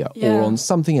social media or on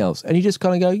something else. And you just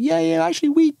kind of go, actually,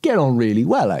 we get on really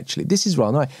well, actually. This is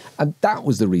rather nice. And that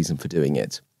was the reason for doing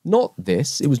it. Not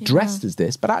this. It was dressed as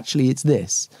this, but actually it's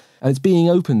this. And it's being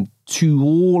open to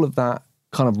all of that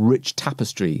kind of rich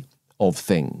tapestry of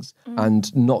things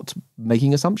and not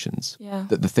making assumptions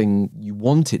that the thing you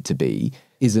want it to be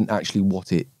isn't actually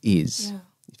what it is,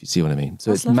 if you see what I mean.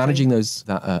 So it's managing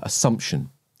that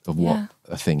assumption of what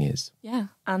a thing is. Yeah,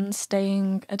 and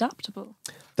staying adaptable.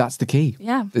 That's the key.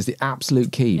 Yeah. There's the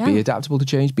absolute key. Yeah. Be adaptable to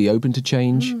change, be open to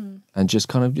change, and just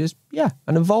kind of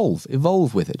and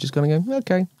evolve with it. Just kind of go,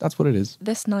 okay, that's what it is.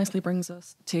 This nicely brings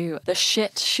us to the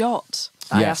shit shot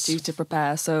I asked you to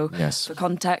prepare. So for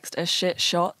context, a shit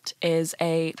shot is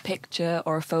a picture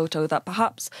or a photo that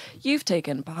perhaps you've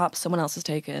taken, perhaps someone else has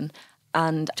taken,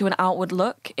 and to an outward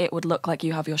look, it would look like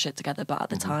you have your shit together, but at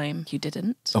the time, you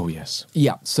didn't. Oh, yes.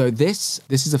 Yeah, so this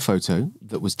is a photo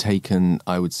that was taken,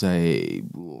 I would say,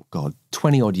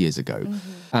 20-odd years ago.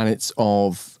 And it's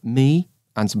of me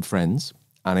and some friends,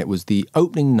 and it was the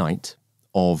opening night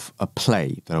of a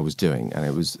play that I was doing. And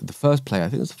it was the first play, I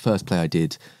think it was the first play I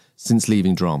did since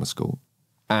leaving drama school.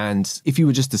 And if you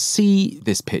were just to see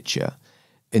this picture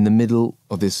in the middle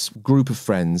of this group of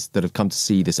friends that have come to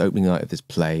see this opening night of this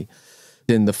play,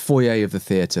 in the foyer of the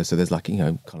theatre, so there's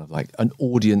kind of like an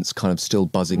audience kind of still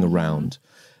buzzing around.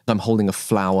 I'm holding a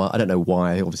flower. I don't know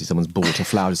why. Obviously, someone's bought a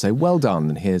flower to say, well done,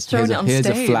 and here's stage,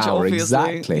 a flower. Obviously.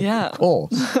 Exactly. Yeah. Of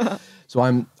course. So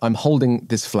I'm holding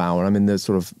this flower. I'm in the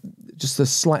sort of just the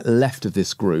slight left of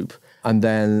this group. And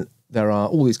then there are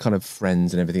all these kind of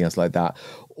friends and everything else like that.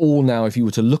 All now, if you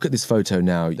were to look at this photo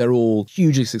now, they're all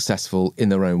hugely successful in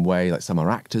their own way. Like some are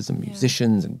actors and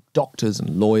musicians and doctors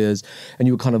and lawyers. And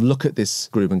you would kind of look at this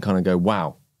group and kind of go,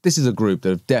 wow, this is a group that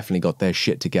have definitely got their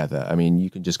shit together. I mean, you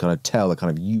can just kind of tell the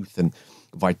kind of youth and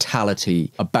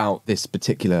vitality about this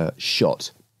particular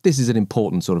shot. This is an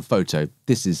important sort of photo.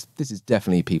 This is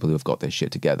definitely people who have got their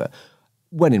shit together.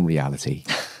 When in reality,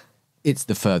 it's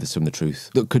the furthest from the truth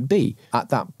that could be. At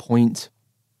that point,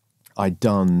 I'd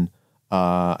done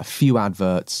a few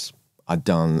adverts. I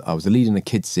was the lead in a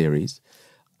kids series.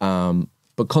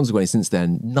 But consequently, since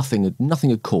then, nothing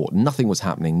had caught. Nothing was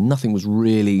happening. Nothing was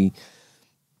really...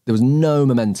 There was no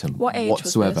momentum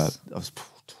whatsoever. Was this? I was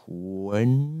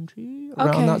 20,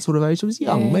 around that sort of age. I was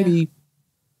young,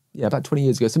 about 20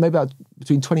 years ago. So maybe about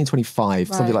between 20 and 25,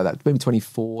 something like that. Maybe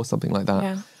 24, something like that.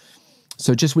 Yeah.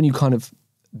 So just when you kind of...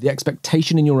 The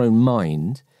expectation in your own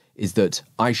mind is that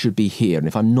I should be here, and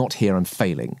if I'm not here, I'm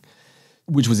failing.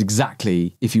 Which was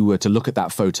exactly, if you were to look at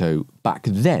that photo back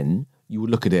then, you would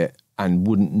look at it and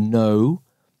wouldn't know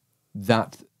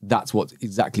that that's what's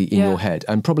exactly in your head.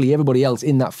 And probably everybody else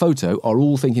in that photo are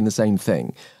all thinking the same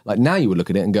thing. Like now you would look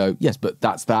at it and go, yes, but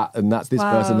that's that, and that's this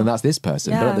person, and that's this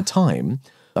person. Yeah. But at the time,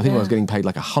 I think when I was getting paid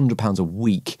like £100 a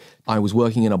week, I was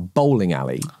working in a bowling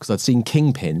alley because I'd seen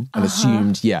Kingpin and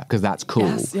assumed, because that's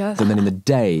cool. Yes. And then in the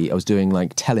day, I was doing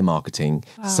like telemarketing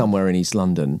somewhere in East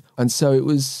London. And so it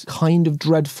was kind of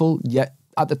dreadful, yet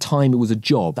at the time it was a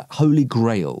job, that holy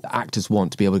grail that actors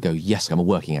want to be able to go, yes, I'm a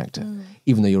working actor,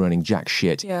 even though you're earning jack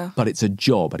shit. Yeah. But it's a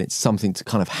job and it's something to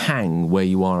kind of hang where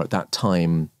you are at that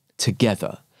time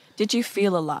togetgether. Did you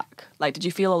feel a lack? Like, did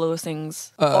you feel all those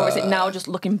things? Or is it now just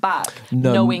looking back,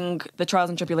 No. knowing the trials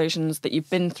and tribulations that you've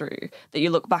been through, that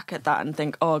you look back at that and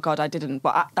think, oh, God, I didn't.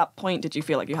 But at that point, did you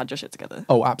feel like you had your shit together?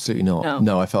 Oh, absolutely not.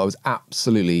 No, I felt I was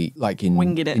absolutely like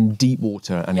Winging it. in deep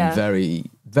water and in very,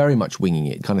 very much winging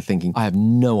it, kind of thinking, I have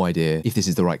no idea if this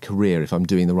is the right career, if I'm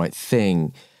doing the right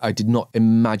thing. I did not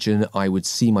imagine I would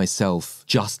see myself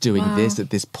just doing this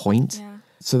at this point. Yeah.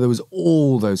 So there was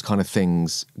all those kind of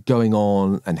things going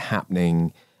on and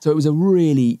happening. So it was a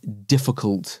really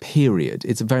difficult period.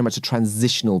 It's very much a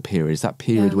transitional period. It's that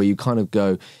period where you kind of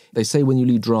go, they say when you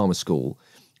leave drama school,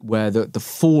 where the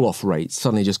fall-off rate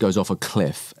suddenly just goes off a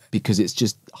cliff because it's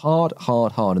just hard.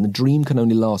 And the dream can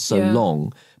only last so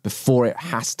long before it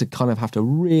has to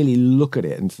really look at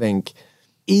it and think,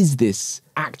 is this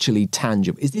actually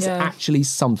tangible? Is this actually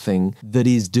something that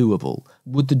is doable?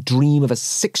 Would the dream of a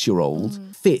 6-year-old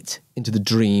fit into the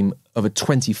dream of a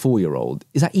 24-year-old?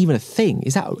 Is that even a thing?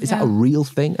 Is that a real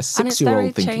thing? A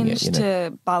 6-year-old thinking it, changed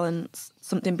to balance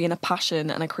something being a passion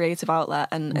and a creative outlet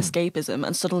and escapism,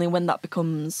 and suddenly when that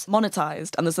becomes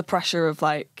monetized and there's the pressure of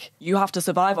like, you have to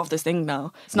survive off this thing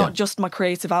now. It's not just my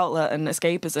creative outlet and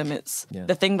escapism, it's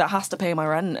the thing that has to pay my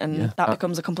rent, and that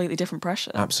becomes a completely different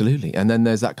pressure. Absolutely. And then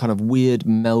there's that kind of weird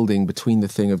melding between the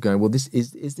thing of going, well, this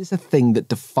is this a thing that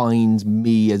defines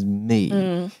me as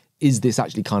me? Is this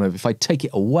actually kind of, if I take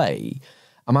it away,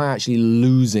 am I actually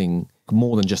losing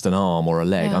more than just an arm or a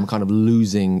leg? I'm kind of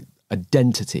losing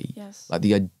identity. Yes. Like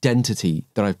the identity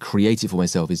that I've created for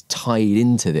myself is tied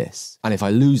into this. And if I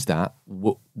lose that,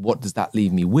 what does that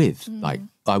leave me with? Like,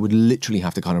 I would literally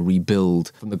have to kind of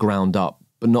rebuild from the ground up.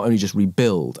 But not only just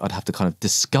rebuild, I'd have to kind of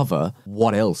discover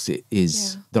what else it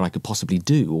is that I could possibly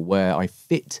do, or where I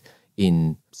fit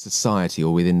in society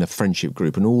or within the friendship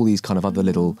group and all these kind of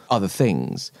other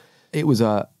things. It was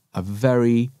a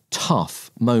very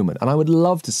tough moment. And I would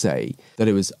love to say that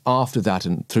it was after that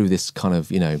and through this kind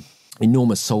of,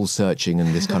 enormous soul searching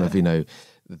and this kind of,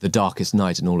 the darkest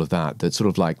night and all of that, that sort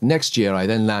of like next year I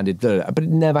then landed, but it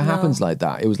never happens like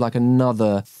that. It was like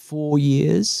another 4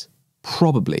 years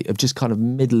probably of just kind of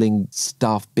middling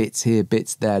stuff, bits here,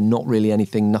 bits there, not really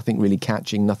anything, nothing really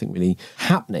catching, nothing really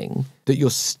happening, that you're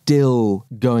still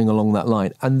going along that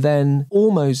line. And then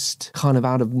almost kind of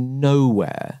out of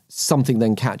nowhere, something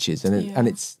then catches. And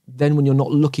it's then when you're not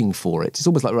looking for it, it's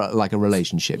almost like a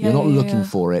relationship. You're not looking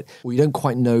for it, or you don't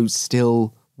quite know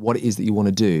still what it is that you want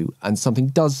to do. And something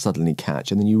does suddenly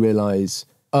catch. And then you realize,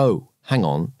 oh, hang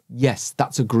on. Yes,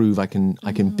 that's a groove I can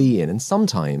be in. And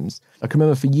sometimes I can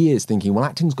remember for years thinking, well,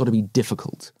 acting's got to be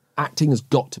difficult. Acting has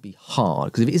got to be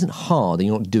hard, because if it isn't hard, then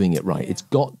you're not doing it right. It's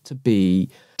got to be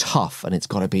tough, and it's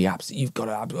got to be absolute. You've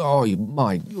got to throw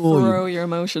your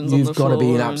emotions on the floor. You've got to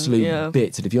be in absolute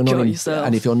bits. And if you're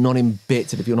not in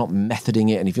bits, and if you're not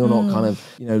methoding it, and if you're not kind of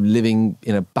living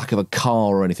in a back of a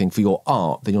car or anything for your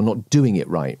art, then you're not doing it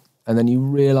right. And then you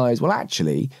realise, well,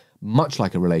 actually, much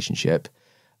like a relationship,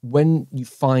 when you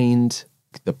find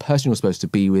the person you're supposed to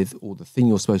be with or the thing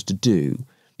you're supposed to do,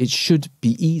 it should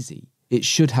be easy. It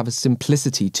should have a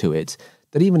simplicity to it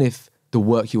that even if the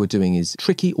work you are doing is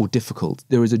tricky or difficult,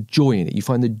 there is a joy in it. You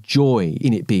find the joy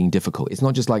in it being difficult. It's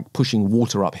not just like pushing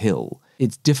water uphill.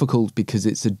 It's difficult because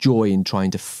it's a joy in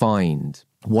trying to find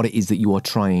what it is that you are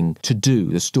trying to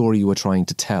do, the story you are trying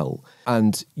to tell.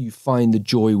 And you find the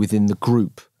joy within the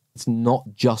group. It's not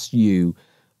just you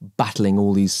battling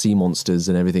all these sea monsters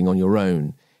and everything on your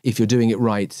own. If you're doing it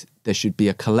right, there should be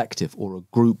a collective or a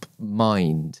group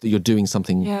mind that you're doing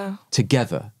something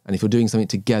together. And if you're doing something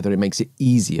together, it makes it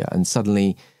easier. And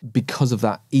suddenly, because of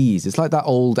that ease, it's like that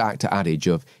old actor adage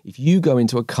of, if you go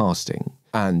into a casting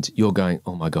and you're going,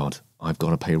 oh my God, I've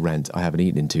got to pay rent, I haven't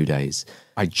eaten in 2 days,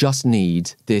 I just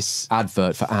need this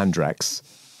advert for Andrex,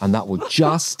 and that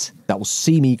will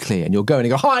see me clear. And you'll go in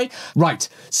and go, hi, right.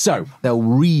 So they'll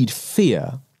read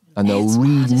fear and they'll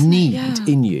read need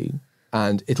in you.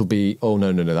 And it'll be, oh,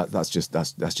 no, that's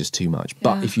just too much.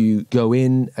 But if you go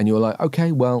in and you're like,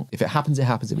 okay, well, if it happens, it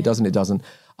happens. If it doesn't, it doesn't.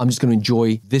 I'm just going to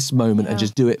enjoy this moment and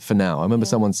just do it for now. I remember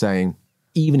someone saying,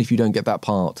 even if you don't get that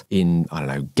part in, I don't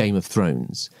know, Game of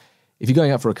Thrones, if you're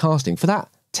going out for a casting, for that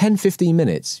 10, 15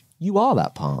 minutes, you are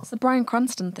that part. It's the Bryan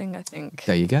Cranston thing, I think.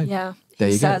 There you go. Yeah. There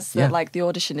you go. says that like the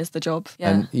audition is the job. Yeah.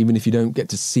 And even if you don't get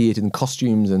to see it in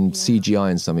costumes and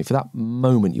CGI and something, for that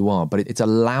moment you are, but it's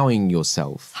allowing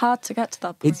yourself. It's hard to get to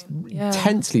that point. It's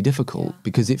intensely difficult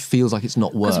because it feels like it's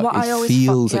not work. It always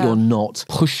feels that you're not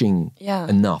pushing Yeah.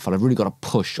 enough. And I've really got to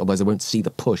push, otherwise I won't see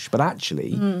the push. But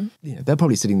actually, they're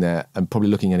probably sitting there and probably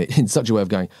looking at it in such a way of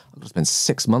going, I've got to spend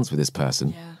 6 months with this person.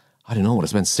 Yeah. I don't know what to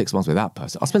spend 6 months with that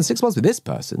person. I'll spend 6 months with this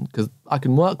person because I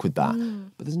can work with that.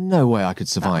 But there's no way I could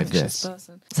survive this.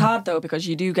 It's hard though because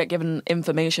you do get given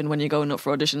information when you're going up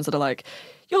for auditions that are like,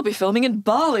 you'll be filming in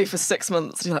Bali for 6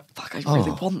 months. And you're like, fuck, I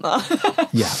really want that.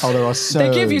 Yeah. Oh, there are so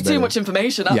They give you many. too much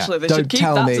information, actually. They should keep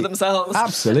that to themselves.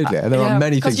 Absolutely. And there are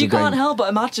many things. Because you can't help but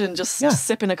imagine just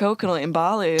sipping a coconut in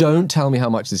Bali. Don't tell me how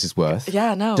much this is worth.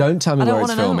 Yeah, no. Don't tell me where it's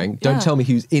wanna know. filming. Don't tell me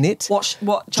who's in it. What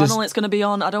channel it's going to be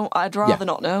on. I'd rather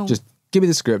not know. Just give me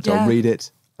the script, I'll read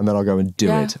it, and then I'll go and do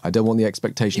it. I don't want the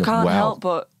expectation You of, can't help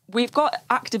but... We've got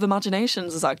active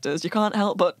imaginations as actors. You can't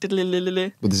help but... Well,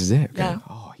 this is it. Yeah.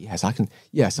 Oh, yes, I can...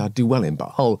 Yes, I'd do well in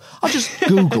Bali. I'll just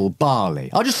Google Bali.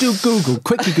 I'll just do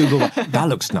quickly Google. That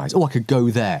looks nice. Oh, I could go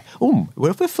there. Oh,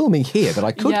 well, if we're filming here, then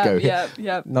I could go here.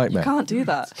 Yeah. Nightmare. You can't do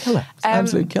that. It's killer. It's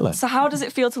absolute killer. So how does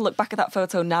it feel to look back at that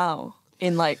photo now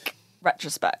in, like,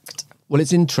 retrospect? Well,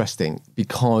 it's interesting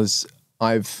because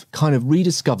I've kind of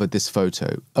rediscovered this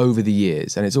photo over the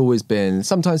years, and it's always been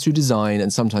sometimes through design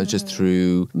and sometimes just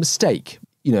through mistake.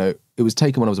 You know, it was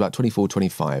taken when I was about 24,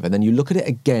 25, and then you look at it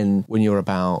again when you're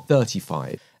about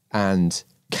 35 and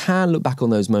can look back on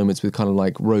those moments with kind of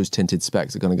like rose-tinted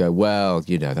specs that are going to go, well,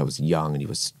 you know, that was young and you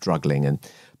were struggling,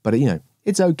 but you know,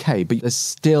 it's okay, but there's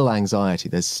still anxiety.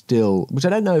 There's still, which I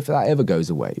don't know if that ever goes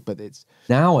away, but it's,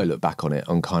 now I look back on it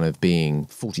on kind of being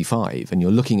 45 and you're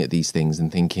looking at these things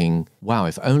and thinking, wow,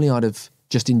 if only I'd have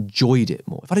just enjoyed it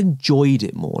more. If I'd enjoyed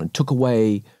it more and took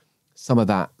away some of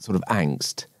that sort of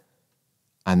angst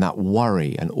and that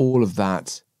worry and all of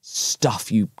that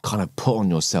stuff you kind of put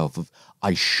on yourself of,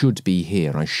 I should be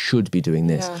here and I should be doing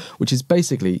this, which is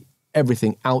basically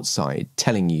everything outside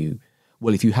telling you,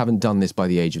 well, if you haven't done this by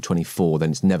the age of 24, then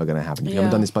it's never going to happen. If you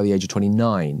haven't done this by the age of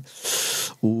 29,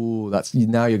 oh, that's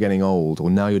now you're getting old,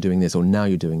 or now you're doing this, or now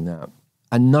you're doing that.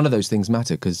 And none of those things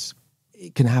matter because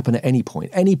it can happen at any point.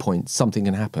 Any point, something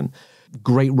can happen.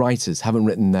 Great writers haven't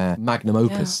written their magnum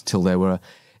opus till they were...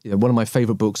 one of my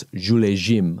favourite books, Jules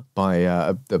Jim, by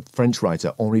the French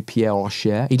writer Henri-Pierre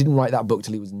Rocher. He didn't write that book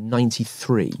till he was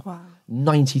 93. Wow.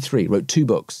 93, wrote 2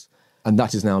 books. And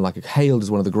that is now like hailed as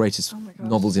one of the greatest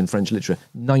novels in French literature,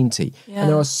 90. And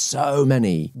there are so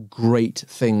many great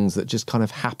things that just kind of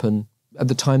happen at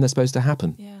the time they're supposed to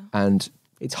happen. Yeah. And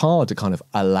it's hard to kind of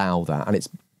allow that. And it's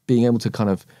being able to kind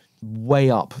of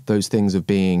weigh up those things of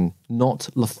being not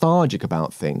lethargic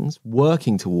about things,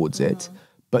 working towards it,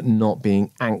 but not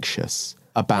being anxious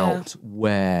about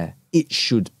where it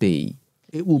should be.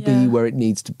 It will be where it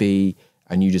needs to be,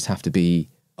 and you just have to be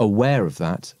aware of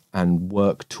that and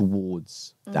work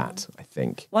towards that, I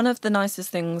think. One of the nicest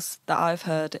things that I've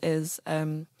heard is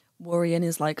worrying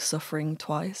is like suffering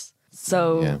twice.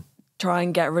 So try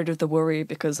and get rid of the worry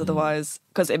because otherwise,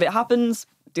 because if it happens,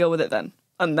 deal with it then.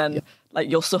 And then like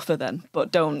you'll suffer then,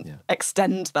 but don't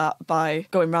extend that by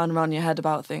going round and round your head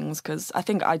about things. Because I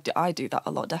think I do that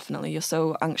a lot, definitely. You're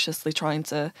so anxiously trying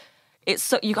to,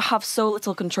 you have so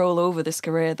little control over this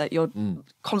career that you're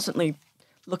constantly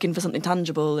looking for something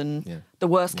tangible and the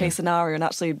worst case scenario, and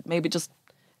actually maybe just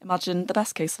imagine the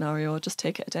best case scenario or just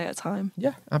take it a day at a time.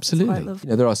 Yeah,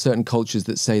 absolutely. There are certain cultures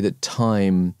that say that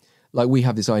time, like we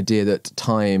have this idea that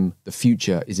time, the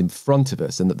future is in front of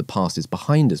us and that the past is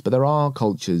behind us. But there are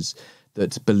cultures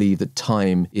that believe that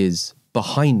time is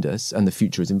behind us and the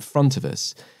future is in front of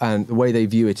us. And the way they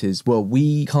view it is, well,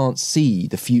 we can't see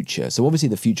the future. So obviously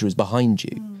the future is behind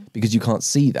you because you can't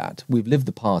see that. We've lived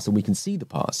the past and we can see the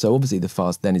past. So obviously the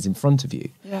past then is in front of you.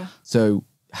 Yeah. So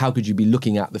how could you be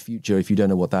looking at the future if you don't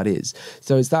know what that is?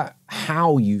 So is that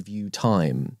how you view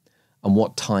time and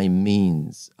what time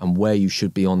means and where you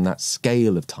should be on that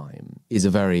scale of time is a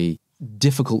very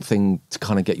difficult thing to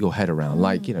kind of get your head around.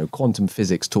 Like, you know, quantum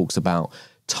physics talks about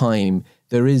time.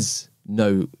 There is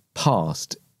no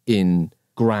past in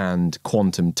grand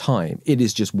quantum time. It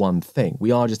is just one thing.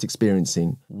 We are just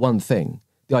experiencing one thing.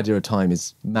 The idea of time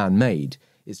is man-made.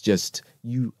 It's just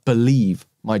you believe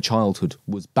my childhood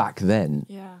was back then.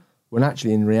 Yeah. When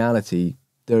actually in reality,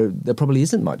 there probably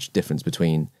isn't much difference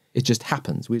between, it just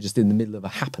happens. We're just in the middle of a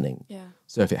happening. Yeah.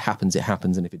 So if it happens, it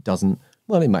happens. And if it doesn't,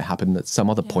 well, it might happen at some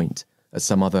other point, at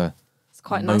some other It's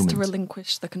quite moment. Nice to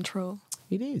relinquish the control.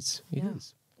 It is. It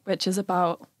is. Which is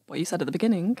about what you said at the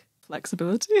beginning,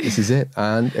 Flexibility. This is it.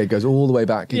 And it goes all the way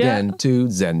back again to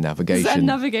Zen navigation. Zen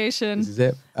navigation. This is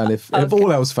it. And if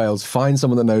all else fails, find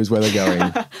someone that knows where they're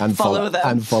going and follow them.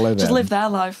 And follow them. Just live their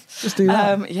life. Just do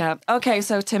that. Yeah. Okay,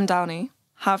 so Tim Downie,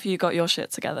 have you got your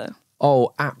shit together?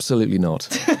 Oh, absolutely not.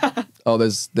 Oh,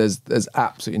 there's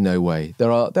absolutely no way. There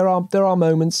are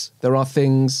moments. There are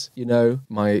things. You know,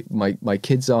 my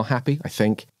kids are happy, I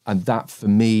think, and that for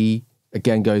me,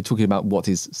 again, talking about what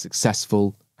is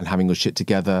successful and having your shit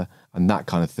together and that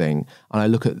kind of thing. And I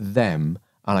look at them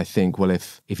and I think, well,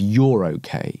 if you're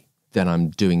okay, then I'm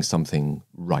doing something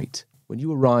right. When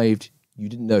you arrived, you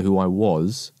didn't know who I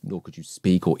was, nor could you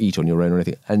speak or eat on your own or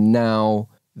anything. And now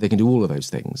they can do all of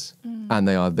those things. And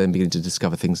they are then beginning to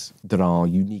discover things that are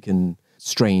unique and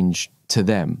strange to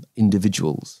them,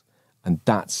 individuals. And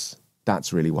that's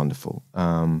really wonderful.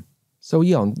 So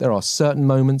yeah, there are certain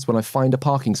moments when I find a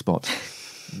parking spot.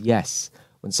 Yes.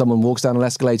 When someone walks down an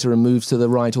escalator and moves to the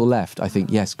right or left, I think,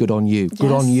 yes, good on you.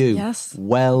 Good on you. Yes.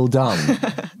 Well done.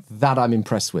 That I'm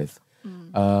impressed with.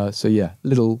 So yeah,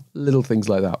 little things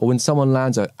like that. Or when someone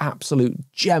lands an absolute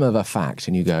gem of a fact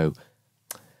and you go,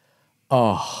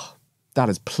 oh, that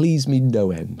has pleased me no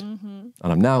end. And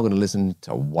I'm now going to listen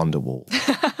to Wonderwall.